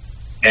trying.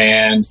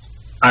 And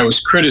I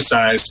was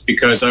criticized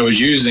because I was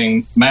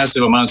using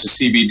massive amounts of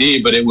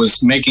CBD, but it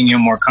was making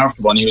him more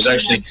comfortable, and he was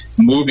actually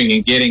moving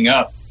and getting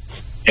up.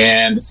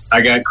 And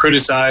I got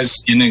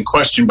criticized and then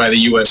questioned by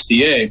the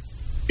USDA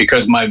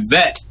because my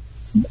vet,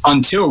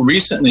 until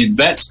recently,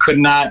 vets could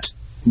not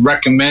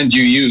recommend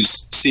you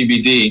use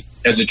CBD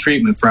as a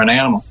treatment for an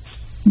animal.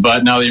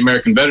 But now the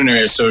American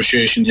Veterinary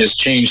Association has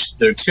changed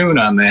their tune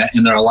on that,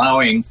 and they're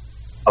allowing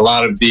a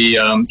lot of the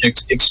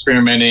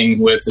experimenting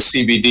with the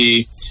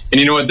CBD. And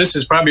you know what? This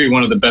is probably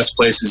one of the best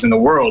places in the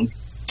world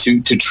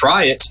to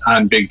try it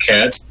on big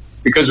cats,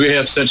 because we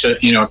have such a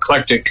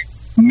eclectic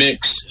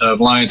mix of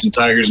lions and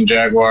tigers and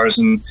jaguars,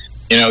 and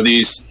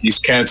these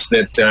cats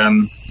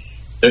that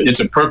it's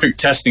a perfect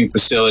testing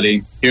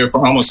facility here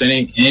for almost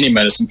any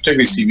medicine,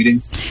 particularly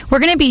CBD. We're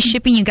going to be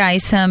shipping you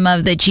guys some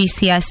of the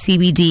GCS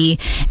CBD,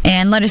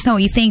 and let us know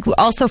what you think.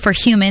 Also for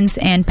humans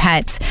and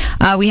pets,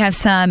 we have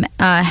some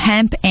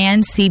hemp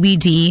and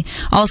CBD.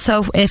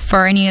 Also, if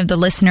for any of the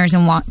listeners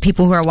and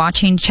people who are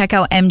watching, check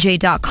out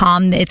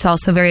MJ.com. It's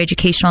also very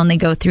educational, and they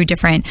go through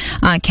different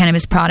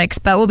cannabis products.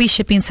 But we'll be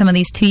shipping some of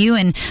these to you,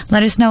 and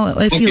let us know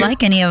if you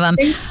like any of them.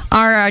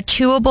 Our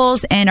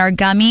chewables and our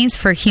gummies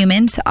for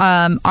humans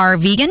are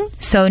vegan,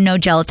 so no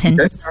gelatin.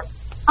 Okay.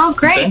 Oh,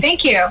 great! Okay.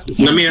 Thank you.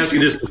 Let me ask you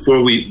this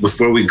before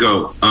we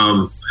go.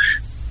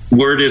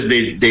 Word is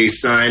they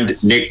signed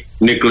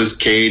Nicolas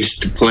Cage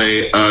to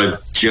play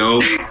Joe.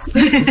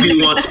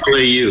 Who wants to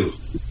play you?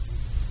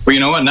 Well, you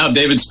know what? Now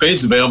David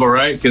Spade's available,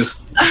 right?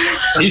 Because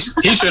he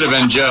should have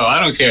been Joe. I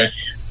don't care.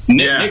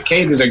 Nick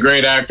Cage is a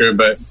great actor,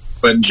 but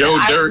Joe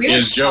Dirt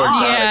is Joe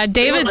Exotic. Yeah,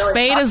 David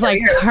Spade is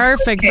like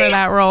perfect for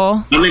that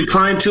role. I'm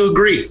inclined to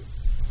agree.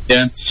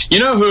 Yeah, you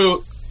know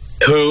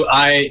who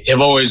I have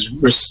always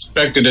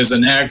respected as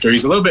an actor.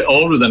 He's a little bit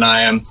older than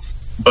I am,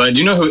 but do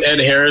you know who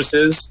Ed Harris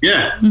is?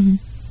 Yeah. Mm-hmm.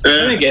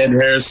 I think Ed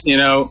Harris,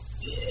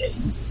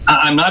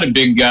 I'm not a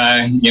big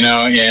guy,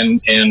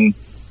 and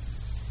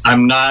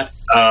I'm not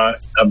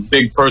a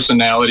big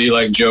personality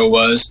like Joe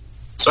was.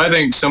 So I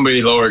think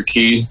somebody lower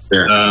key.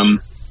 Yeah.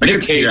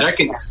 Nick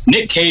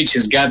Cage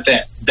has got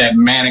that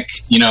manic,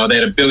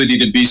 that ability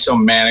to be so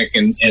manic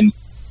and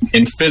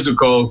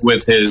physical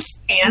with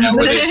his,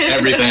 with his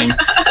everything.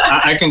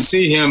 I can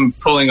see him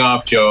pulling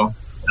off Joe.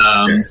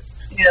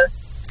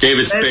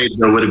 David Spade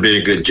would have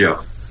been a good Joe.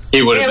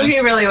 He would have been. He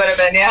really would have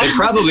been, yeah. They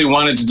probably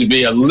wanted it to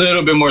be a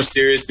little bit more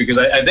serious, because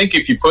I think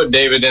if you put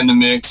David in the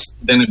mix,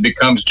 then it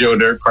becomes Joe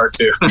Dirt Part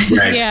 2.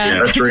 Right.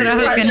 Yeah, that's what I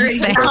was going to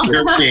say.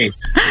 Dirt King.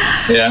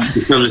 Yeah.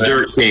 Becomes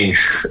Dirt King.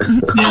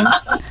 Yeah.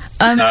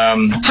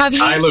 Have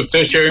you? Isla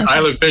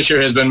Fisher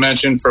has been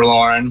mentioned for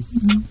Lauren.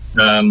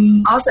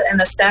 Also,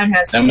 Emma Stone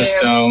has Emma too.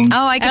 Stone.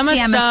 Oh, I could see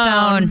Emma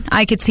Stone.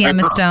 I could see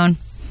Emma Stone.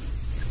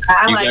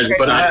 I like her.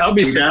 But I'll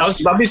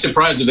be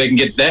surprised if they can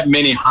get that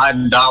many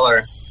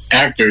high-dollar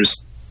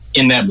actors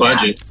in that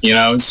budget.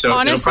 So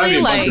honestly, it'll probably be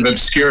a bunch of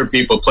obscure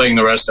people playing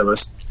the rest of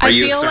us. Are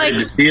you excited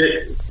to see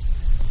it?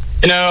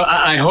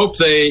 I hope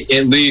they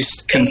at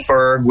least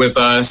confer with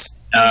us.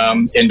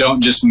 And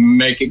don't just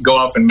go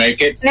off and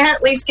make it. And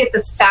at least get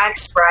the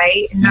facts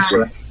right. And that's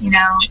right.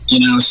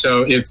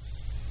 So if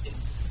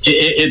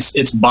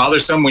it's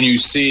bothersome when you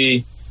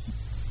see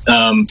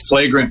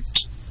flagrant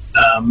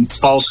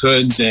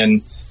falsehoods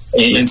and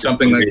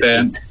something like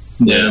that.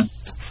 Yeah.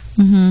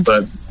 Mm-hmm.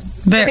 But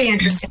it'll be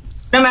interesting.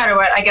 No matter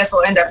what, I guess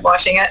we'll end up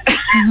watching it.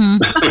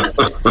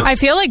 Mm-hmm. I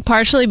feel like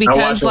partially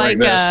because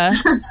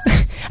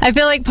I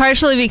feel like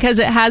partially because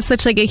it has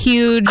such like a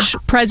huge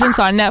presence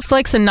on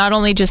Netflix, and not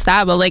only just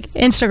that, but like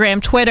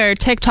Instagram, Twitter,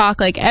 TikTok,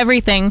 like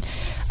everything.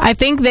 I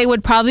think they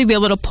would probably be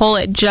able to pull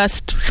it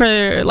just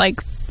for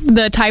like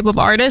the type of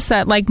artists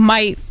that like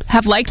might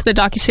have liked the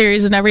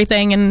docuseries and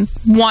everything and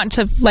want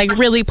to like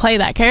really play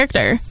that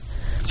character.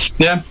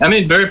 Yeah,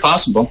 very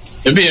possible.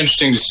 It'd be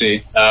interesting to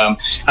see. I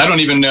don't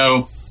even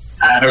know.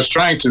 I was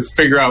trying to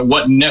figure out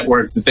what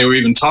network that they were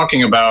even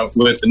talking about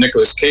with the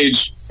Nicolas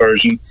Cage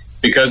version,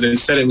 because it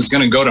said it was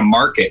going to go to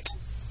market.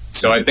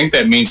 So I think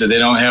that means that they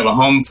don't have a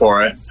home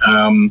for it.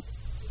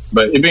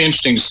 But it'd be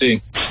interesting to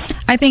see.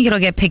 I think it'll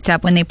get picked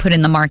up when they put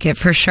in the market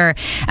for sure.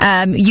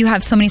 You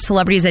have so many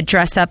celebrities that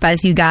dress up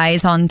as you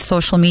guys on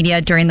social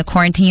media during the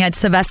quarantine. You had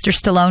Sylvester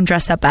Stallone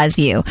dress up as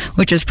you,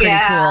 which was pretty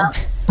cool.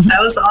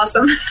 That was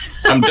awesome.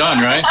 I'm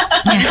done, right?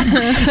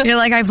 Yeah. You're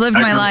like, I've lived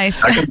my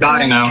life. I can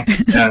die now.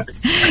 Yeah.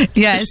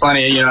 Yes. It's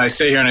funny, I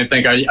sit here and I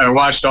think I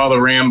watched all the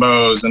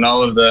Rambos and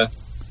all of the,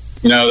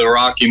 the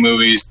Rocky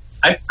movies.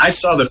 I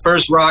saw the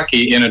first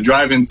Rocky in a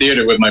drive-in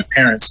theater with my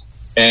parents.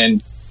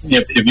 And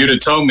if you'd have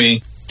told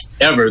me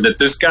ever that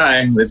this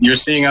guy that you're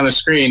seeing on the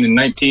screen in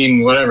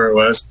 19 whatever it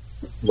was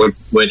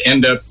would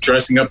end up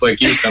dressing up like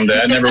you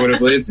someday, I never would have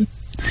believed it.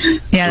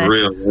 Yeah, it's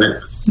real,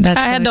 right? That's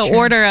I had so to true.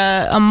 order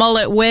a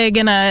mullet wig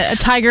and a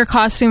tiger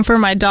costume for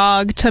my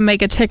dog to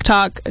make a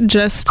TikTok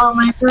just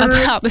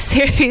about the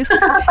series.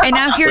 And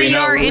now here you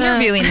are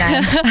interviewing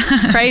them.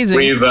 Crazy.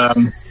 We've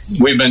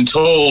been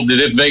told that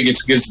if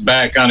Vegas gets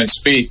back on its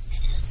feet,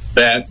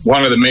 that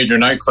one of the major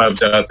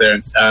nightclubs out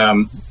there,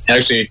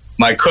 actually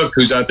my cook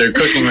who's out there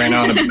cooking right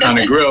now on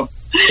a grill,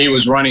 he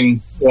was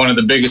running one of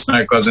the biggest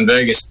nightclubs in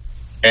Vegas,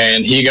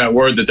 and he got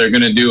word that they're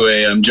going to do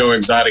a Joe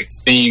Exotic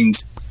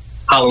themed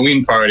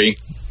Halloween party,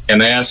 and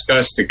they asked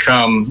us to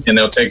come, and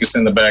they'll take us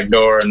in the back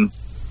door and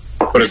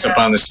put us up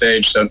on the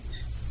stage. So,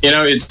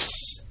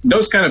 it's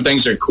those kind of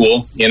things are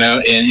cool,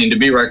 and to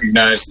be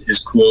recognized is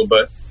cool,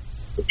 but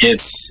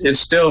it's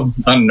still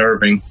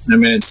unnerving. I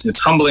mean, it's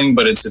humbling,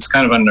 but it's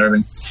kind of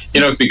unnerving,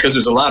 because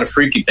there's a lot of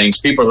freaky things.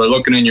 People are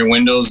looking in your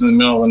windows in the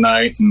middle of the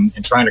night and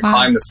trying to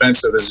climb the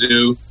fence of the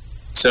zoo.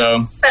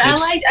 So, but I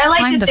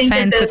like to think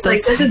that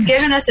this has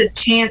given us a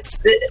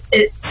chance.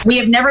 We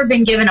have never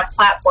been given a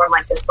platform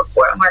like this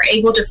before, and we're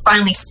able to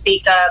finally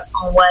speak up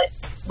on what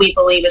we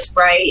believe is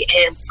right,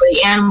 and for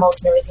the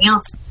animals and everything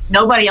else.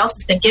 Nobody else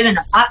has been given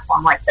a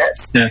platform like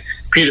this. Yeah,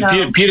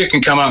 PETA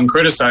can come out and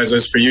criticize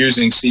us for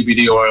using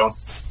CBD oil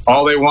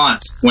all they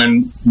want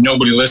when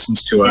nobody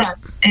listens to us.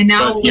 Yeah. And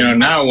now,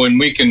 now when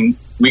we can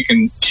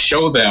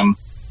show them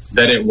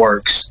that it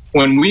works,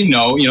 when we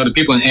know, the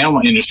people in the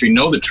animal industry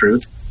know the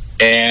truth,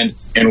 and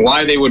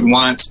why they would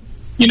want,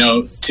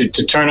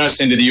 to turn us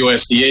into the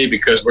USDA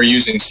because we're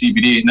using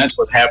CBD, and that's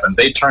what happened.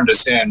 They turned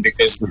us in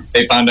because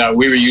they found out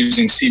we were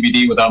using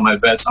CBD without my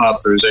vet's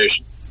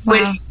authorization. Wow.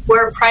 Which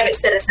we're private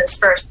citizens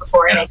first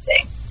before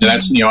anything. And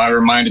that's, I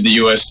reminded the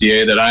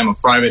USDA that I'm a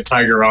private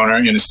tiger owner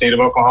in the state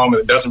of Oklahoma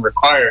that doesn't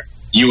require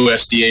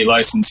USDA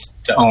license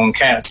to own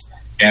cats,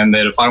 and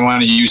that if I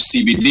want to use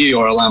CBD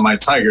oil on my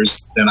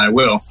tigers, then I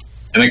will.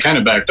 And they kind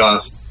of backed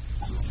off.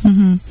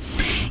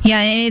 Mm-hmm. Yeah,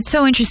 and it's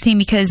so interesting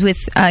because with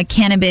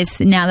cannabis,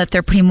 now that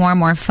they're putting more and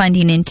more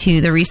funding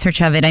into the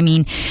research of it, I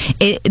mean,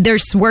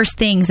 there's worse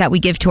things that we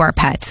give to our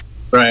pets.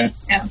 Right.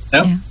 Yeah.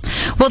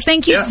 Well,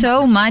 thank you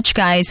so much,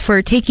 guys,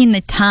 for taking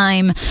the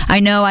time. I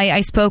know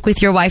I spoke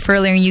with your wife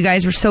earlier, and you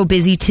guys were so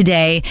busy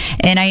today.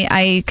 And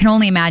I can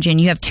only imagine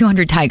you have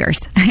 200 tigers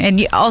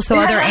and also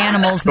other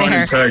animals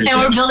there. And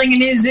we're building a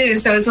new zoo,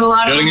 so it's a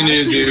lot of fun. Building a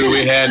new zoo.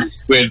 We had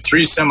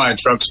 3 semi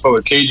trucks full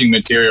of caging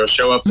material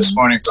show up this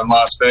morning from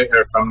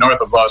from north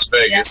of Las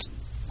Vegas,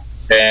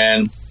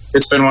 and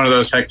it's been one of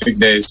those hectic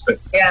days. But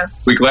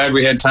we're glad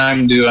we had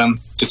time to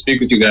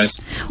speak with you guys.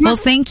 Well,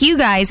 thank you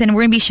guys, and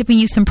we're going to be shipping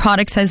you some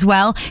products as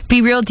well.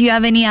 Be Real, do you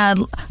have any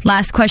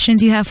last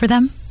questions you have for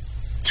them?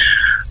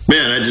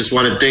 Man, I just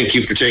want to thank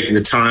you for taking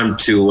the time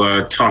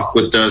to talk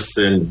with us,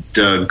 and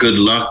good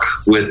luck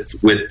with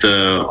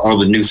all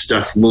the new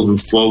stuff moving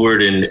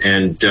forward.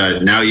 And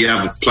now you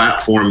have a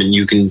platform, and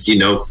you can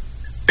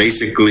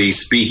basically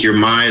speak your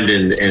mind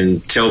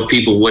and tell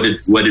people what it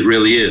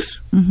really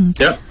is.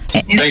 Mm-hmm. Yep.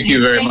 Thank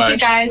you very much. You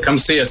guys. Come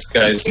see us,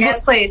 guys.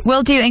 Yes, please.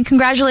 Will do. And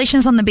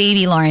congratulations on the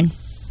baby, Lauren.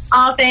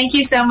 Oh, thank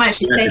you so much.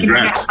 She's taking her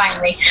nap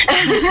finally.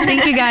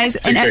 Thank you, guys.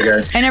 And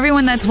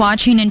everyone that's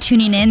watching and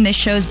tuning in, this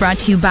show is brought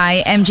to you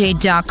by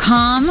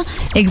MJ.com,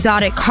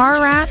 Exotic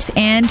Car Wraps,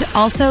 and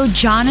also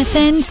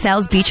Jonathan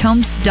sells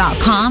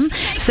beachhomes.com.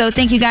 So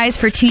thank you guys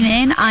for tuning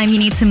in. I'm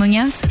Yunitza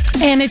Munoz.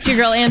 And it's your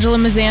girl, Angela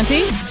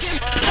Mazzanti.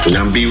 And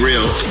I'm Be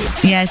Real.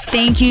 Yes,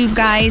 thank you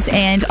guys,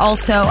 and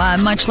also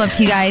much love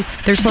to you guys.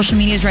 Their social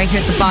media is right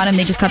here at the bottom.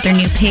 They just got their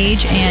new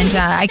page, and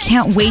I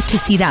can't wait to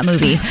see that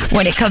movie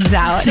when it comes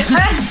out.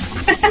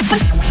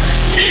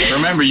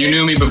 Remember, you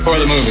knew me before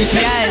the movie.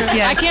 Yes.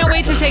 I can't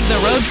wait to take the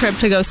road trip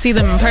to go see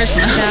them in person.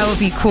 That would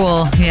be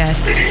cool.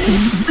 Yes.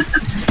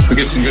 We'll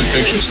get some good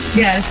pictures.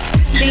 Yes.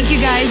 Thank you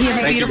guys. You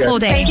have a beautiful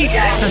day. Thank you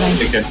guys. Bye-bye.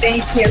 Take care.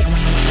 Thank you.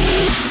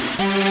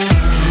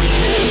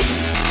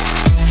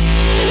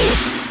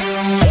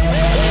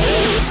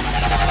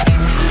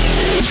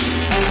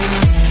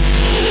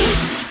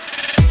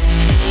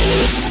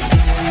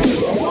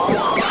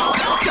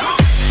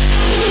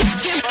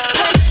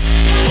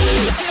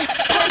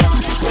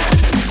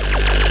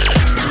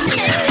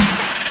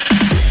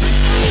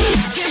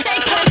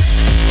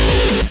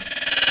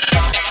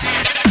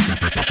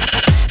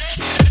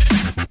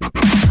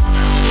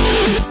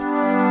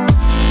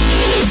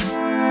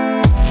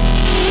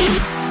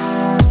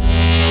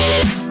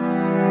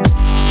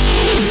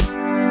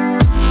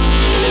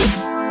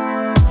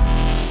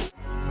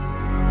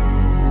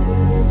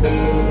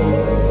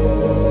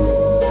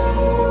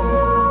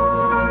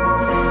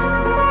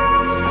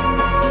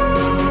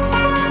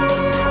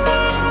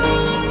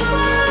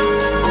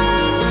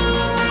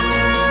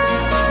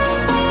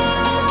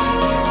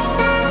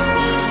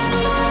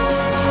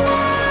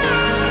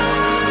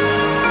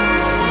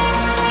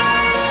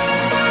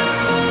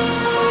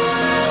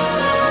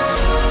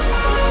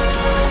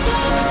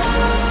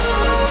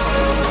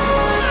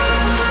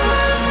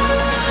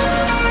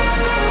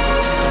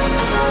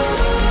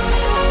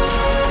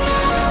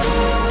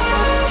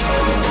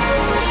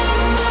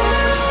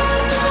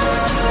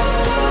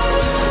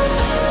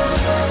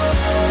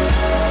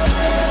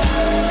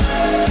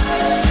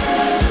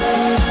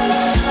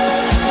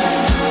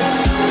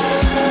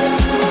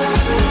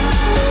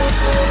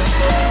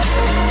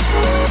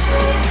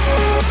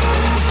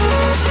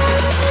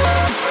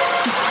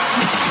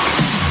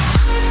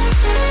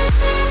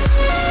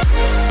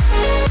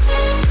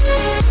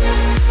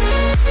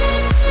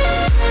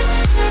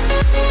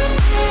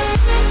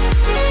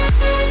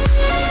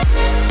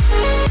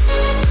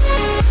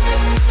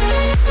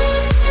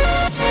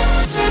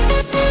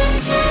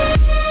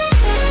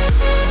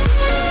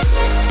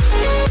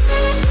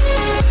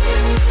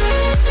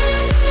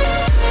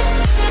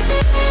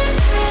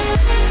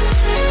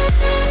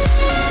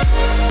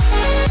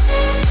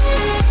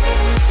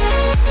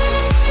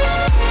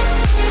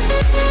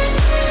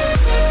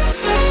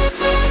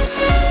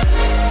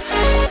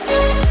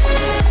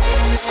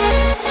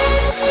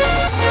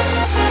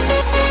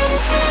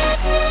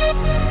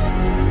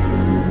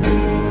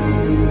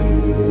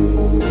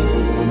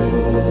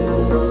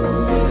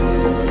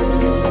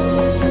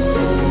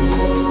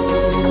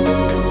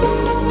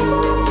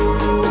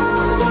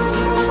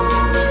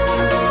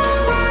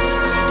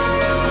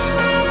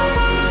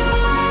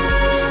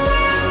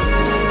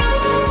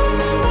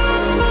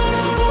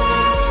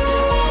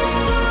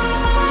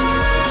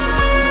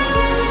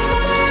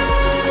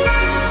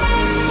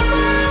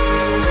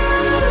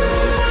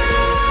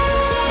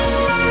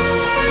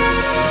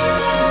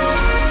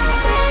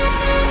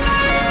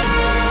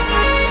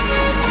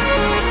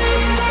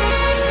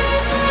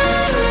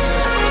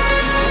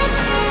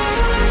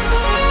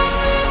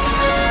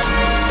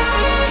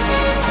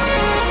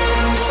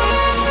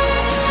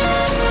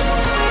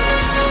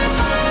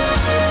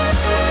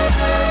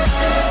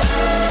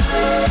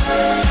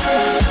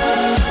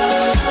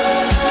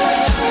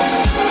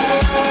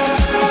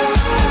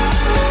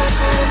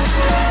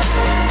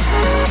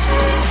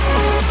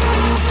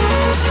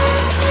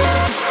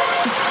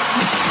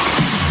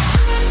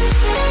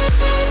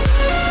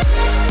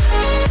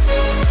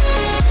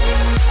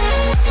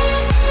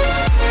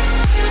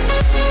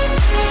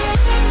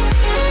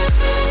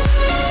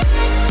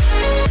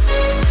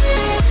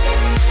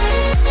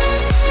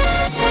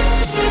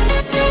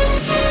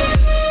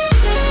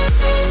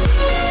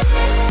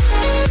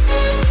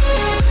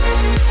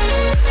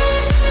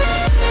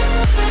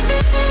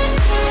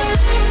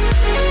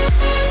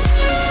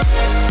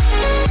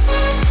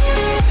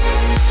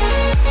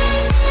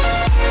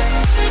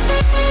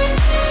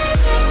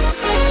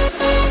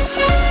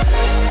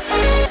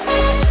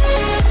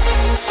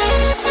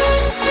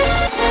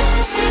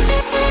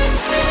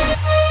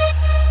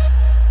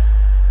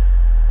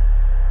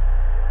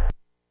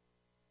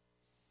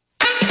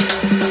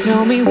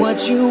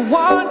 what you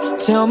want,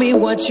 tell me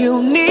what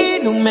you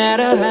need. No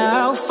matter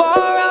how far,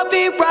 I'll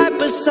be right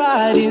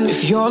beside you.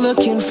 If you're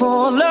looking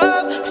for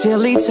love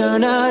till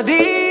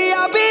eternity,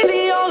 I'll be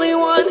the only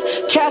one,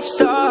 catch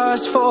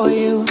stars for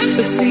you.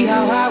 Let's see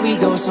how high we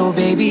go, so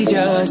baby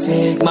just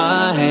take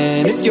my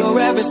hand. If you're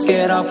ever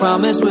scared, I'll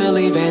promise we'll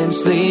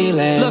eventually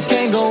land. Love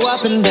can go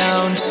up and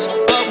down,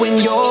 but when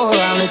you're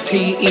around, let's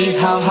see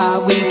how high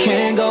we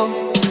can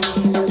go.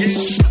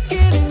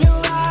 Looking in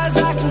your eyes,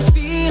 I can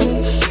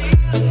feel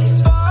it.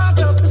 Spark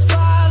up the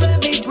fire, let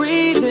me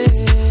breathe in.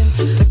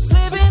 Let's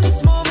live in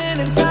this moment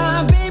in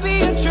time,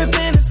 baby, a trip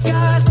in the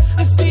skies.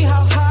 Let's see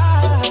how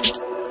high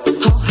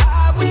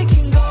we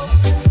can go.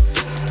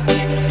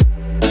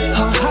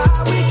 How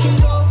high we can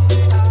go.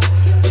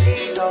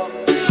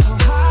 How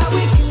high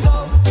we can go.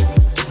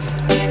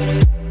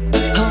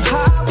 How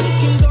high we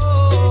can go.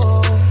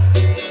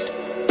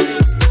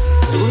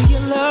 Will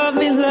you love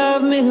me,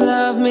 love me,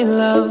 love me,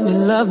 love me,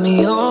 love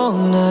me all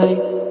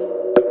night?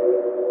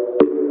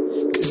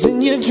 'Cause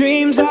in your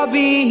dreams I'll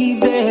be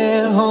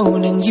there,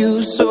 holding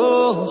you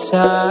so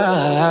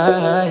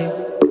tight.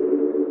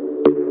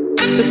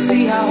 Let's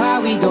see how high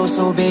we go,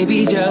 so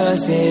baby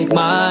just take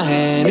my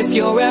hand. If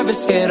you're ever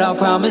scared, I'll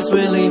promise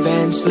we'll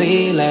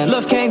eventually land.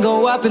 Love can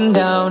go up and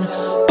down,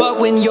 but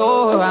when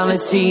you're around,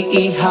 let's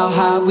see how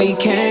high we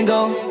can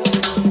go.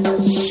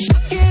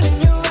 Looking in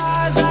your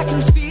eyes, I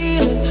can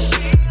feel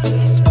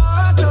it.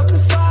 Spark up the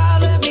fire,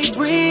 let me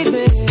breathe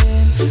in.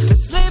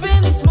 Let's live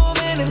in this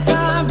moment in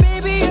time,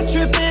 baby, a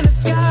trip in the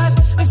skies.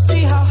 Let's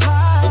see how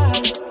high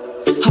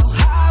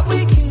we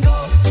can go.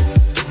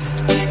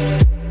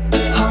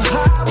 How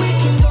high we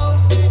can go.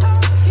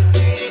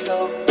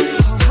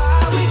 How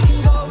high we can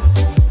go.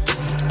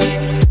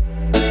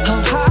 How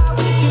high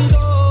we can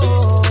go.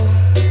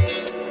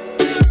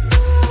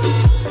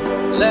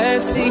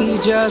 Let's see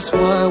just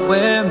what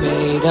we're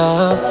made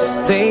of.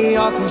 They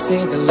all can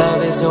say that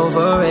love is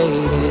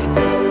overrated,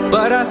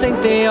 but I think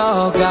they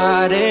all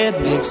got it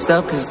mixed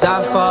up. 'Cause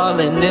I've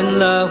fallen in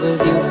love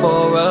with you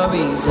for a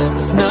reason.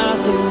 There's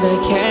nothing that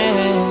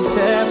can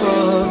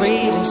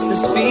separate us.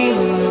 This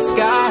feeling that's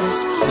got us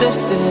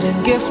lifted and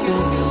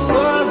gifted.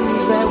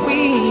 Worries that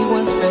we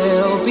once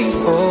felt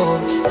before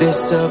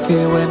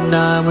disappear when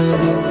I'm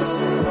with you.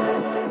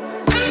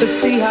 Let's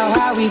see how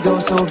high we go,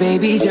 so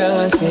baby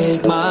just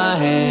take my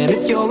hand.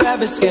 If you're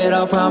ever scared,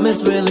 I'll promise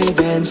we'll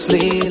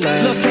eventually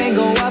land. Love can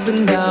go up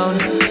and down,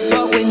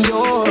 but when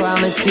you're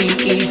around, let's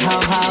see how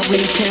high we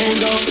can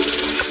go.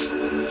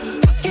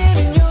 Looking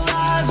in your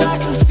eyes, I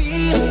can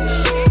feel it.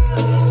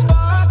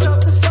 Spark up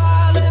the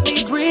fire, let me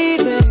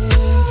breathe in.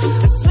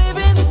 Let's live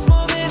in this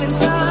moment in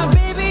time,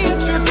 baby, a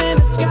trip in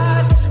the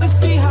skies. Let's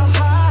see how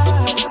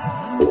high.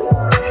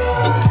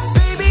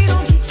 Baby,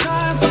 don't you try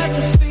and fight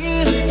the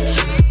feeling.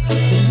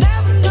 You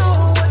never know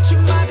what you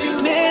might be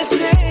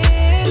missing.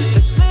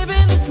 Let's live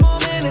in this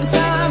moment in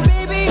time,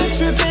 baby, a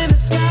trip in the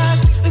skies.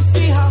 Let's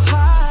see how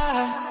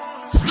high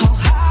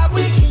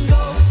we can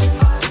go.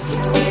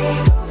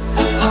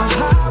 How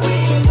high we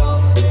can go.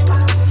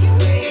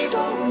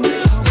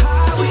 How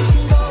high we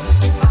can go.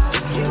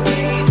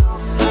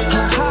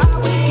 How high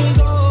we can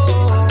go.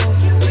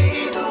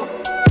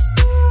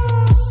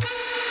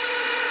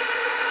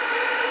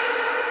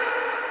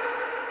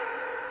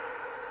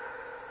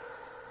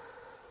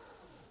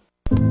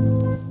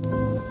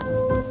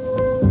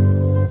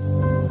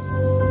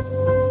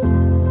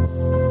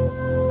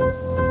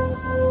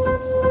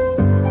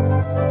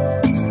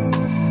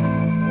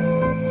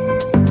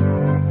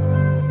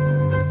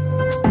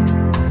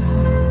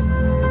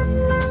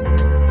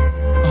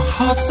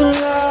 Hearts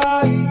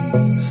alive,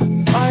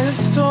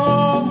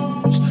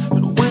 firestorms,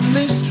 and when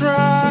they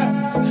strike,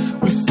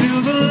 we feel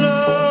the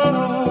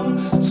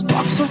love.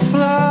 Sparks will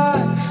fly,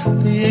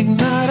 they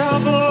ignite our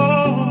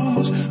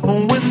bones.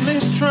 And when they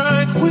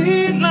strike, we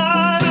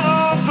light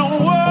up the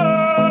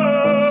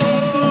world.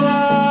 Hearts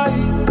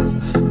alive,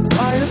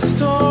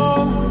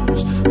 firestorms,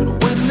 and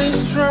when they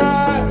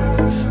strike,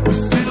 we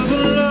feel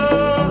the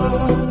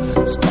love.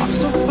 Sparks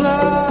will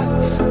fly,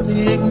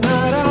 they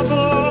ignite our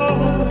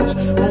bones.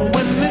 And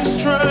when they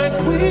strike,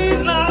 we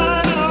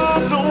light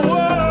up the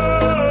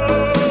world.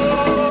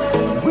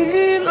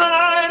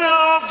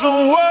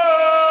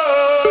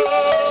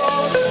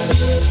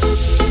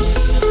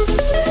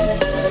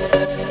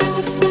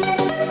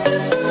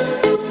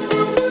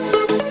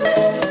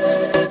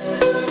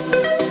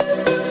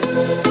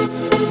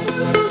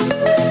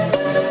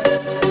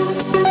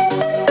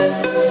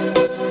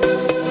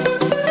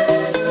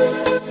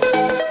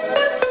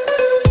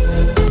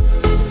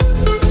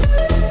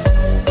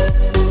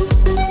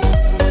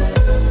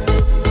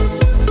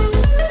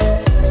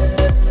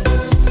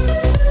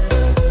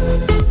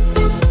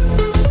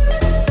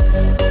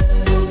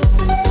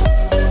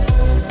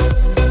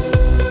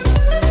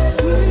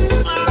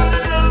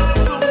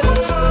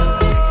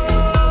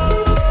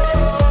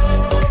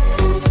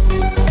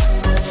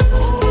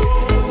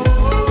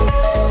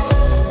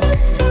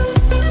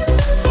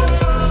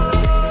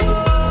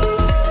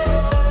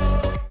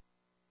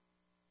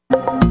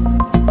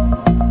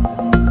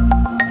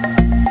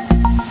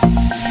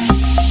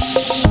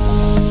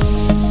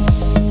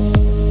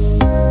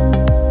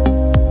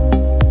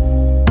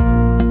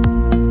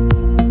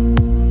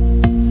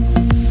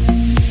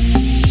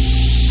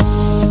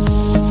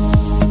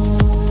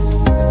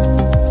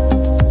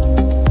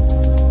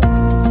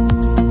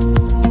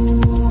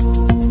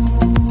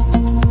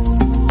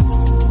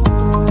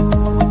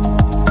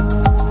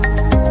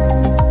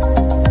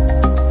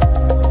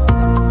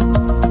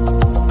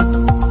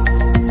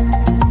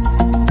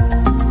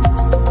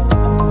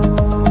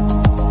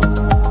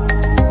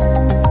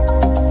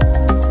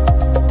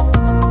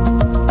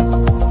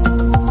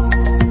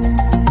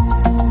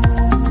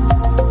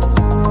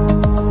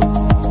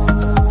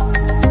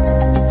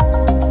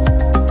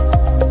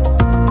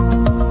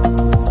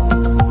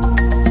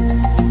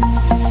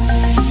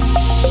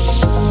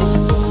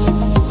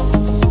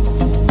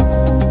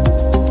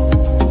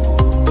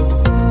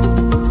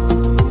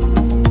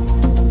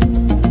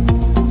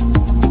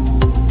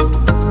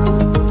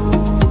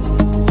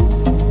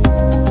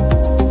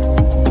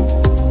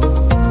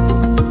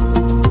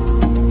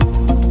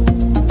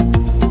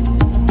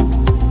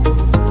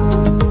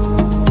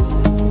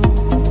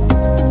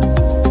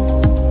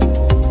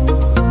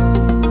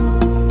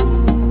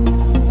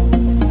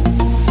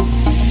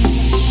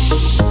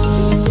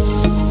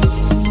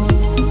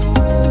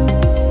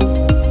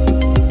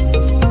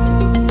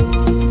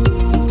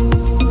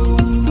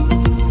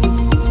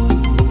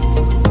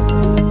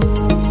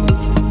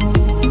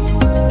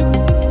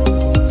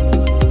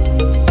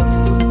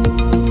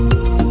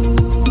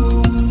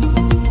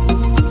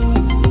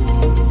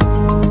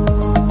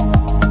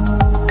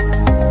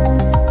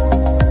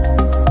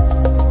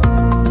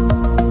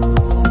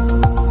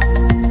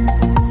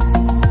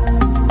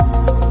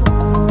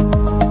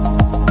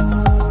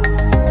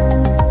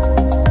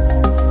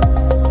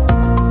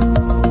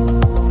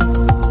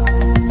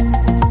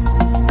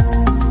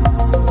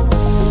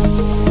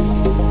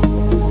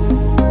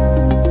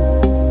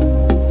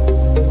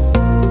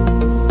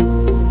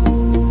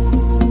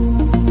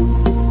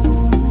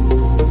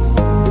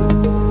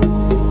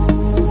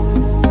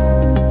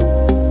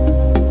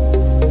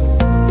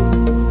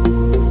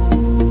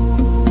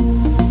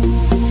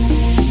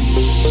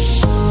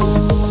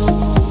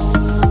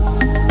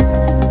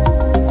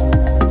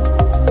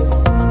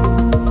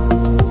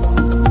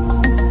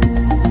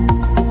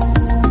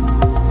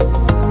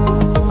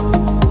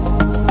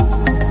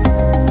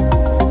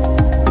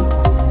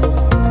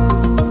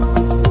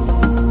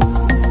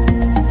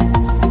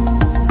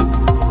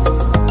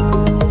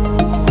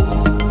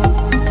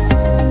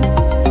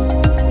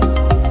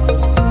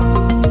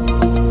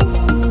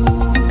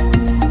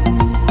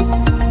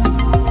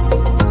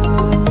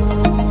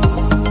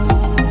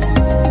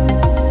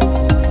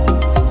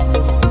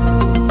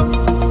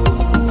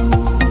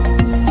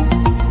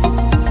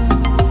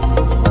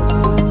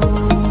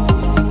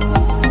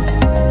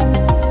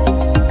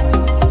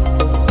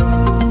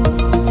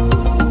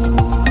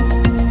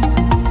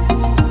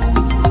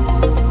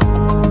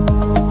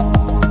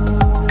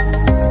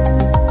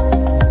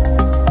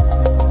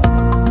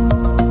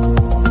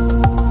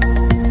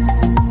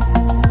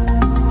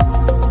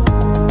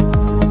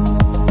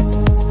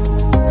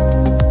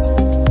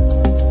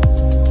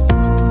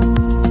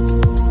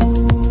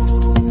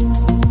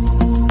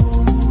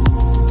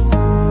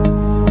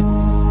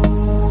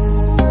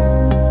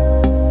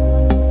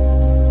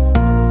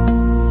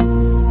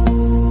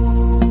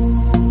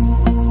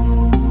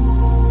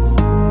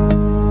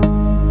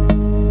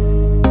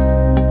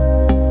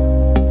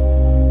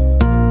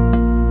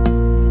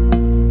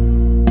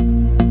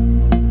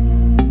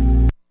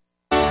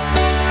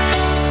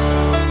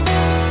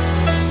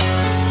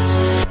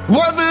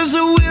 Well, there's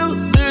a will,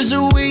 there's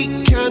a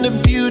way, kind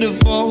of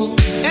beautiful.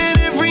 And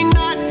every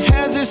night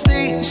has its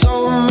day,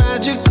 so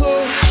magical.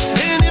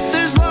 And if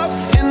there's love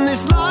in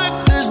this life,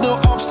 there's no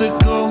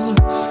obstacle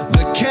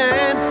that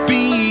can't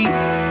be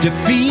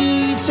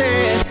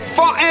defeated.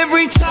 For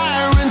every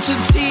tyrant to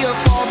tear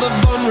for the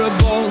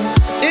vulnerable.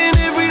 In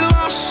every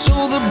loss,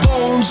 so the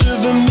bones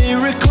of a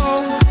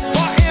miracle.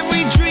 For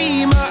every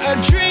dreamer, a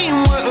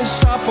dream we're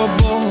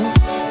unstoppable.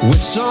 With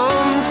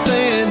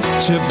something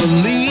to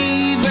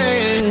believe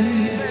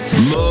in.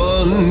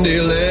 Monday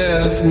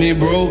left me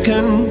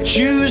broken.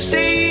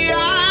 Tuesday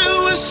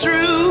I was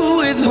through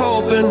with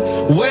hoping.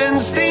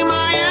 Wednesday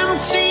my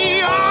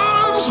empty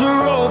arms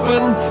were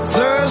open.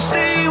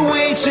 Thursday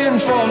waiting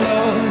for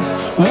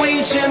love,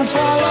 waiting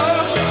for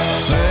love.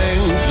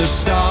 Thank the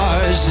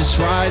stars it's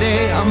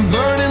Friday. I'm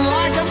burning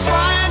like a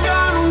fire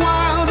gone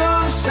wild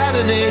on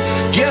Saturday.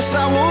 Guess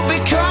I won't be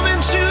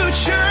coming to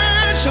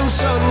church on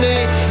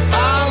Sunday.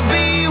 I'll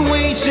be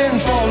waiting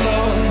for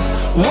love,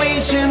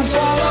 waiting for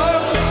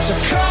love to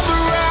come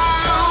around.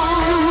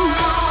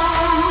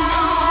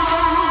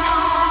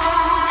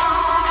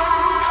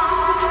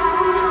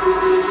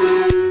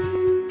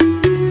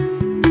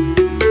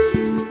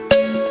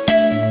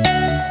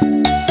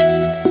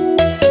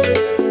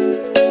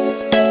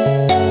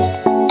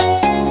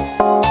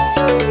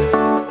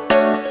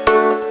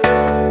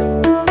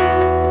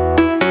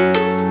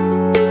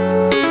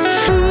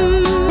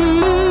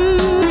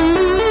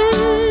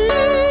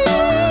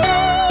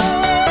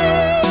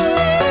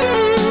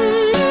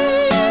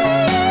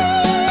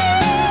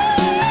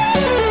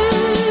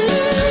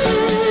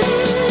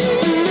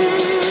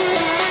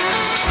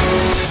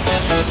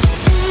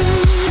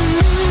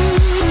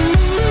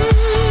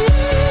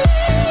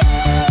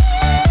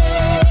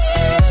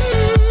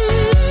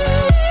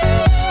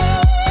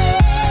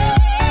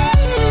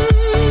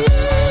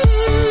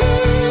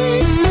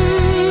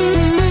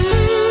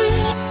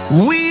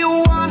 We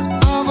are one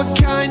of a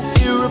kind,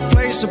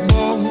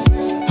 irreplaceable.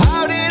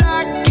 How did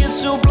I get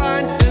so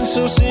blind and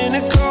so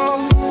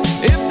cynical?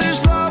 If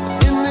there's love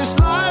in this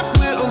life,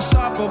 we're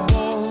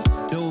unstoppable.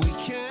 No, we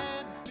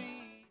can't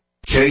be.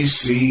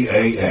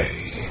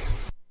 KCAA.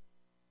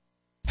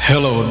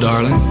 Hello,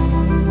 darling.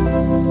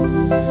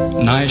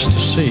 Nice to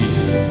see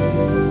you.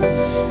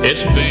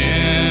 It's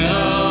been a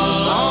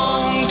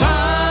long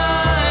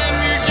time.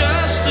 You're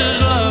just as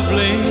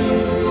lovely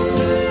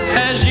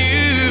as you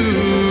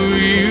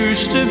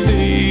used to be.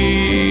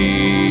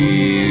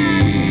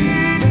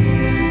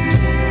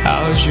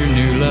 How's your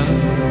new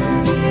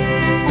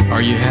love?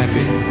 Are you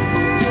happy?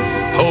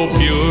 Hope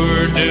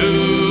you're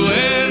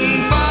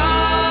doing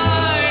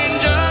fine.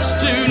 Just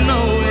to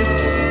know it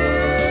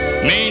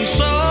means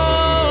so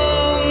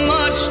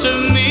much to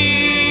me.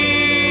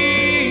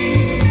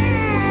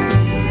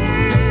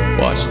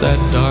 What's that,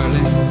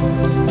 darling?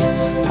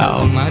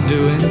 How am I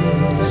doing?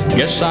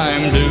 Guess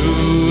I'm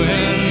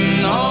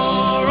doing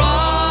all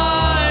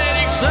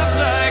right, except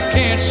I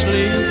can't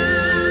sleep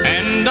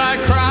and I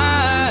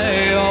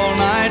cry all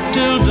night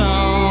till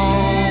dawn.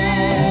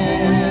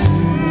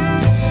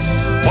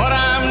 What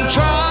I'm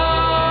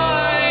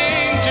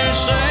trying to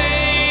say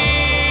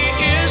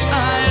is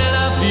I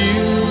love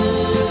you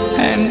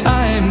and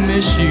I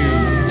miss you,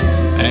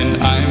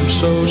 and I'm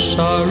so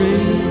sorry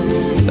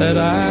that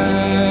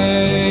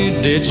I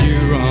did you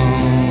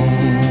wrong.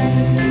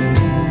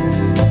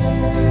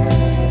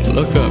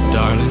 Look up,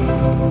 darling,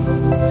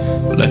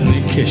 let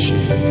me kiss you,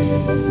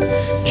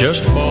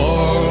 just for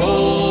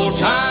old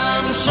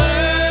time's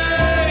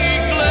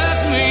sake.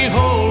 Let me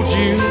hold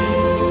you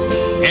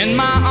in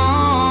my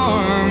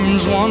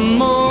arms one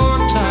more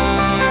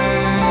time.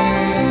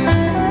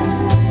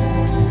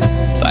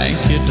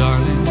 Thank you,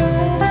 darling.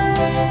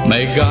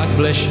 May God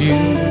bless you,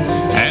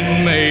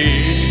 and may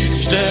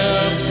each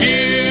step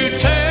you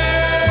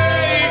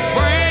take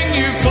bring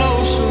you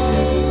closer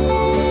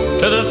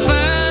to the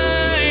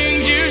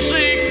things you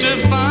seek to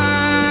find.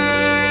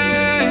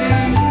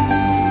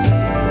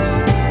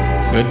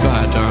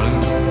 Goodbye, darling.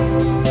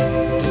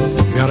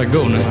 Gotta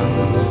go now.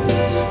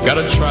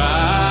 Gotta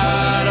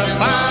try to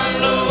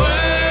find a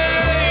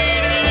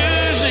way to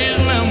lose his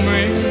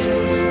memory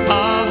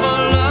of a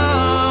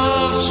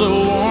love so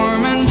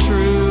warm and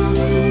true.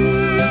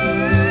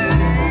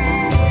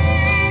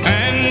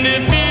 And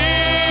if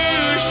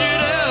you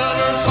should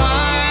ever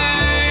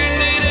find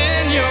it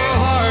in your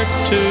heart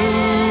to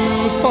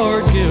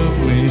forgive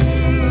me,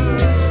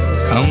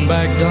 come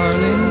back,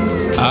 darling,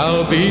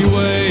 I'll be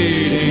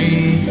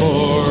waiting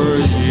for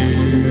you.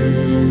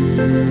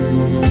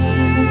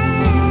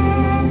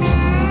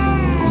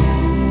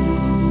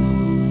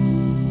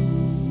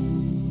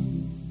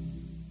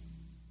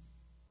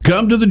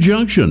 Come to the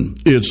Junction.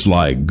 It's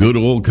like good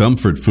old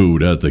comfort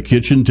food at the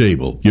kitchen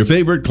table. Your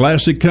favorite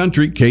classic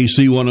country,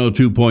 KC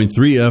 102.3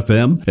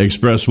 FM,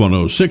 Express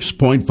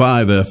 106.5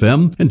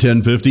 FM, and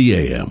 1050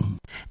 AM.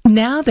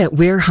 Now that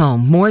we're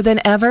home more than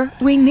ever,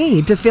 we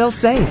need to feel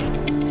safe.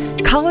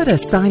 Call it a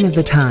sign of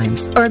the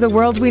times or the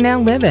world we now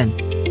live in.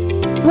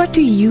 What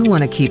do you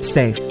want to keep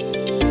safe?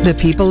 The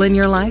people in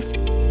your life?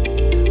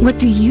 What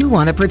do you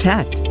want to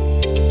protect?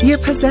 Your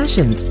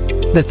possessions,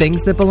 the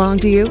things that belong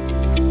to you,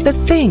 the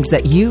things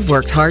that you've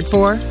worked hard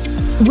for.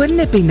 Wouldn't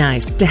it be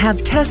nice to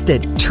have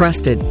tested,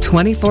 trusted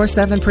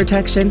 24/7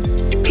 protection?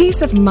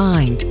 Peace of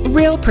mind,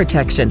 real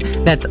protection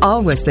that's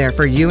always there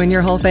for you and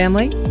your whole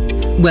family?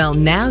 Well,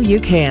 now you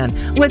can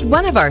with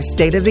one of our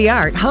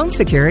state-of-the-art home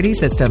security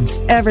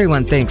systems.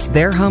 Everyone thinks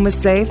their home is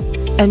safe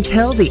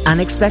until the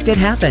unexpected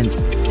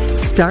happens.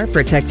 Start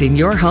protecting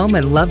your home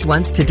and loved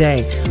ones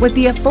today with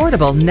the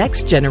affordable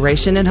next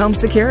generation in home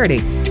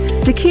security.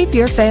 To keep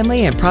your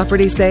family and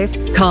property safe,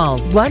 call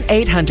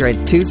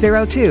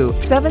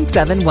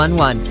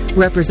 1-800-202-7711.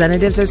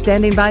 Representatives are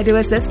standing by to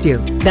assist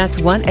you. That's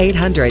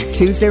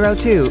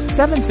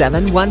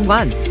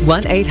 1-800-202-7711.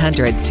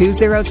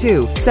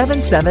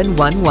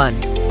 1-800-202-7711.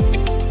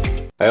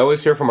 I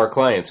always hear from our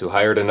clients who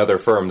hired another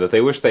firm that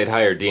they wish they'd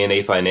hired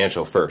DNA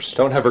Financial first.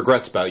 Don't have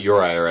regrets about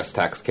your IRS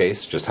tax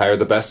case. Just hire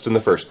the best in the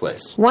first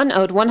place. One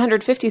owed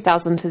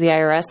 $150,000 to the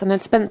IRS and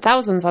had spent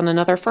thousands on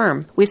another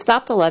firm. We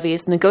stopped the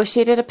levies,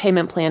 negotiated a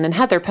payment plan, and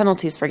had their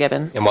penalties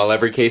forgiven. And while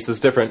every case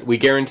is different, we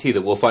guarantee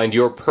that we'll find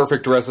your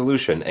perfect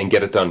resolution and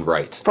get it done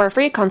right. For a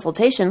free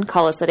consultation,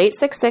 call us at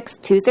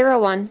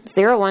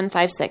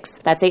 866-201-0156.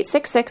 That's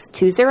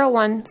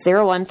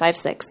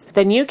 866-201-0156.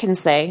 Then you can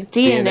say,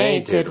 DNA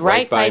did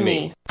right by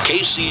me.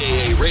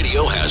 KCAA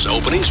Radio has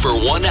openings for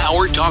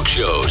 1-hour talk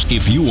shows.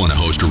 If you want to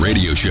host a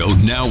radio show,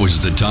 now is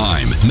the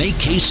time. Make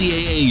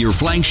KCAA your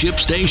flagship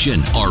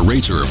station. Our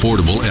rates are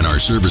affordable and our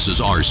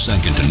services are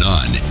second to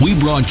none. We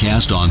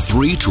broadcast on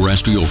 3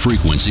 terrestrial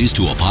frequencies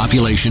to a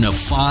population of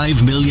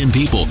 5 million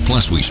people.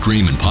 Plus, we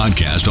stream and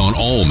podcast on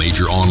all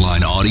major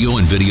online audio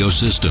and video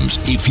systems.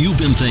 If you've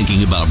been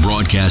thinking about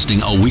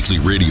broadcasting a weekly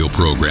radio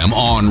program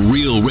on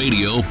Real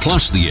Radio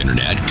plus the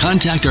Internet,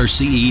 contact our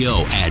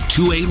CEO at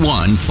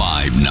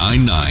 281-599-9800.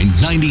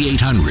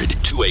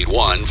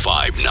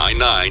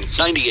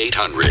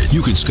 281-599-9800.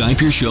 You can Skype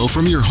your show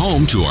from your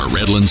home to our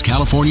Redlands,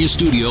 California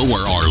studio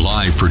where our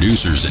live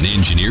producers and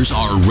engineers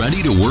are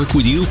ready to work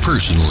with you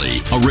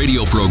personally. A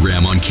radio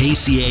program on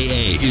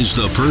KCAA is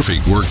the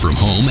perfect work from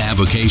home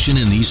avocation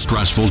in these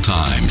stressful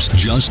times.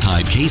 Just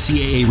type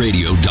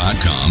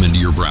kcaaradio.com into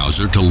your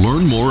browser to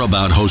learn more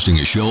about hosting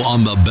a show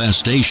on the best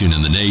station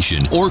in the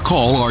nation or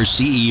call our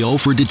CEO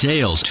for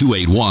details.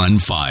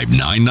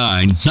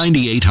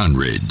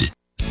 281-599-9800.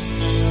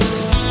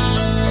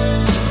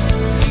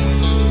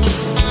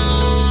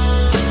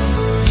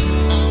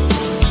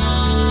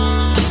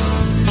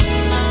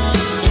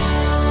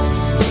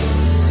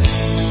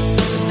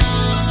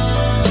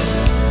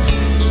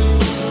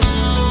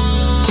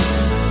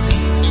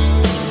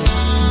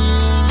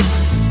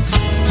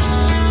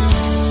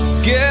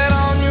 Get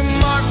on your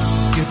mark,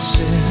 get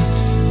set,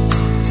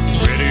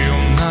 ready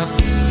or not,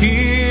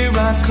 here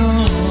I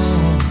come.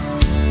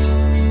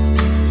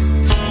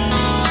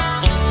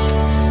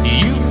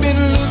 You've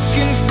been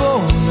looking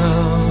for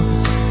love,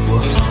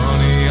 well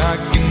honey, I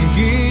can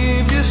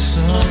give you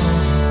some.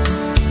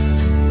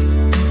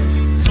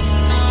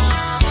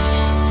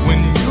 When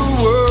your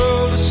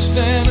world is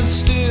standing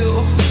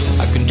still,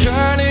 I can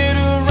turn it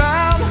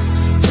around,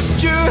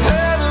 put your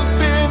head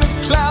up in the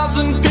clouds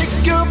and pick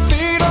your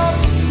feet off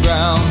the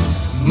ground.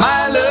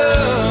 My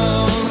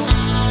love,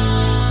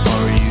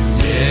 are you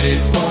ready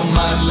for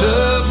my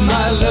love,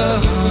 my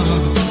love?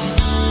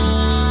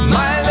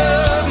 My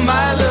love,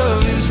 my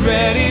love is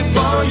ready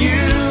for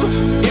you.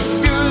 If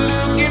you're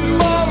looking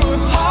for a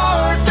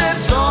heart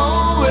that's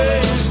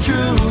always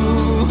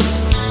true,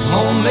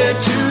 only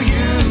to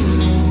you,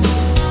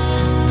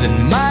 then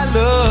my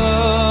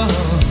love,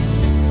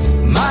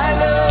 my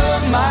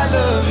love, my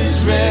love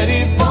is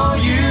ready for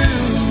you.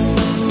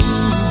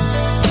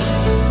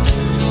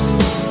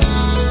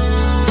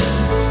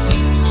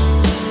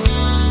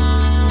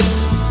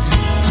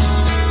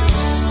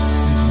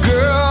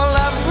 Girl,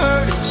 I've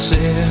heard it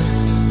said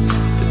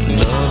that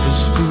love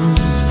is food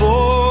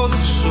for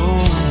the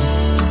soul.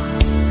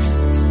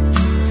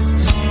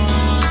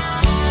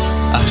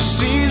 I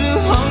see the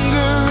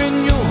hunger in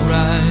your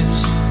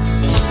eyes,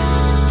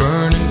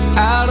 burning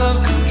out of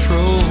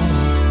control.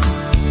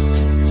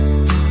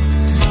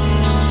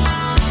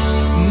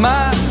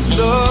 My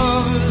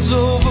love is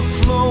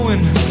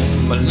overflowing,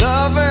 my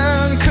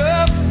loving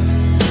cup.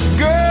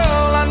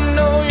 Girl, I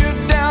know you're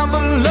down,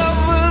 but love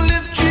will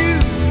lift you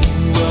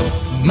up.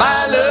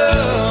 My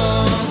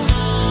love,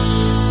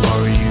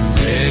 are you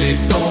ready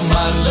for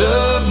my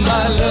love,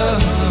 my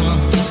love?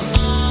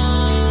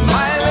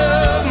 My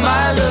love,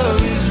 my love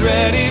is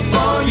ready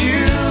for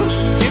you.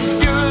 If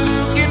you're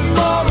looking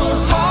for a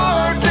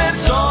heart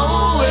that's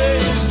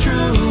always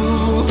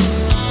true,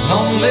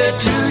 only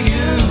to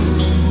you,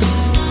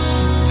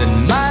 then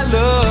my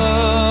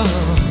love,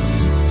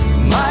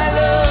 my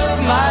love,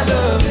 my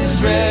love is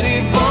ready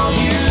for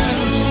you.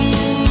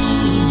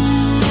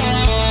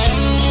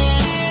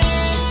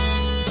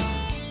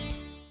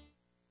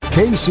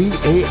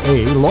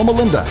 KCAA Loma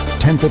Linda,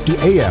 1050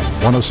 AM,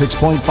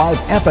 106.5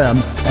 FM,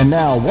 and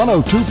now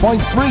 102.3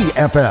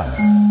 FM.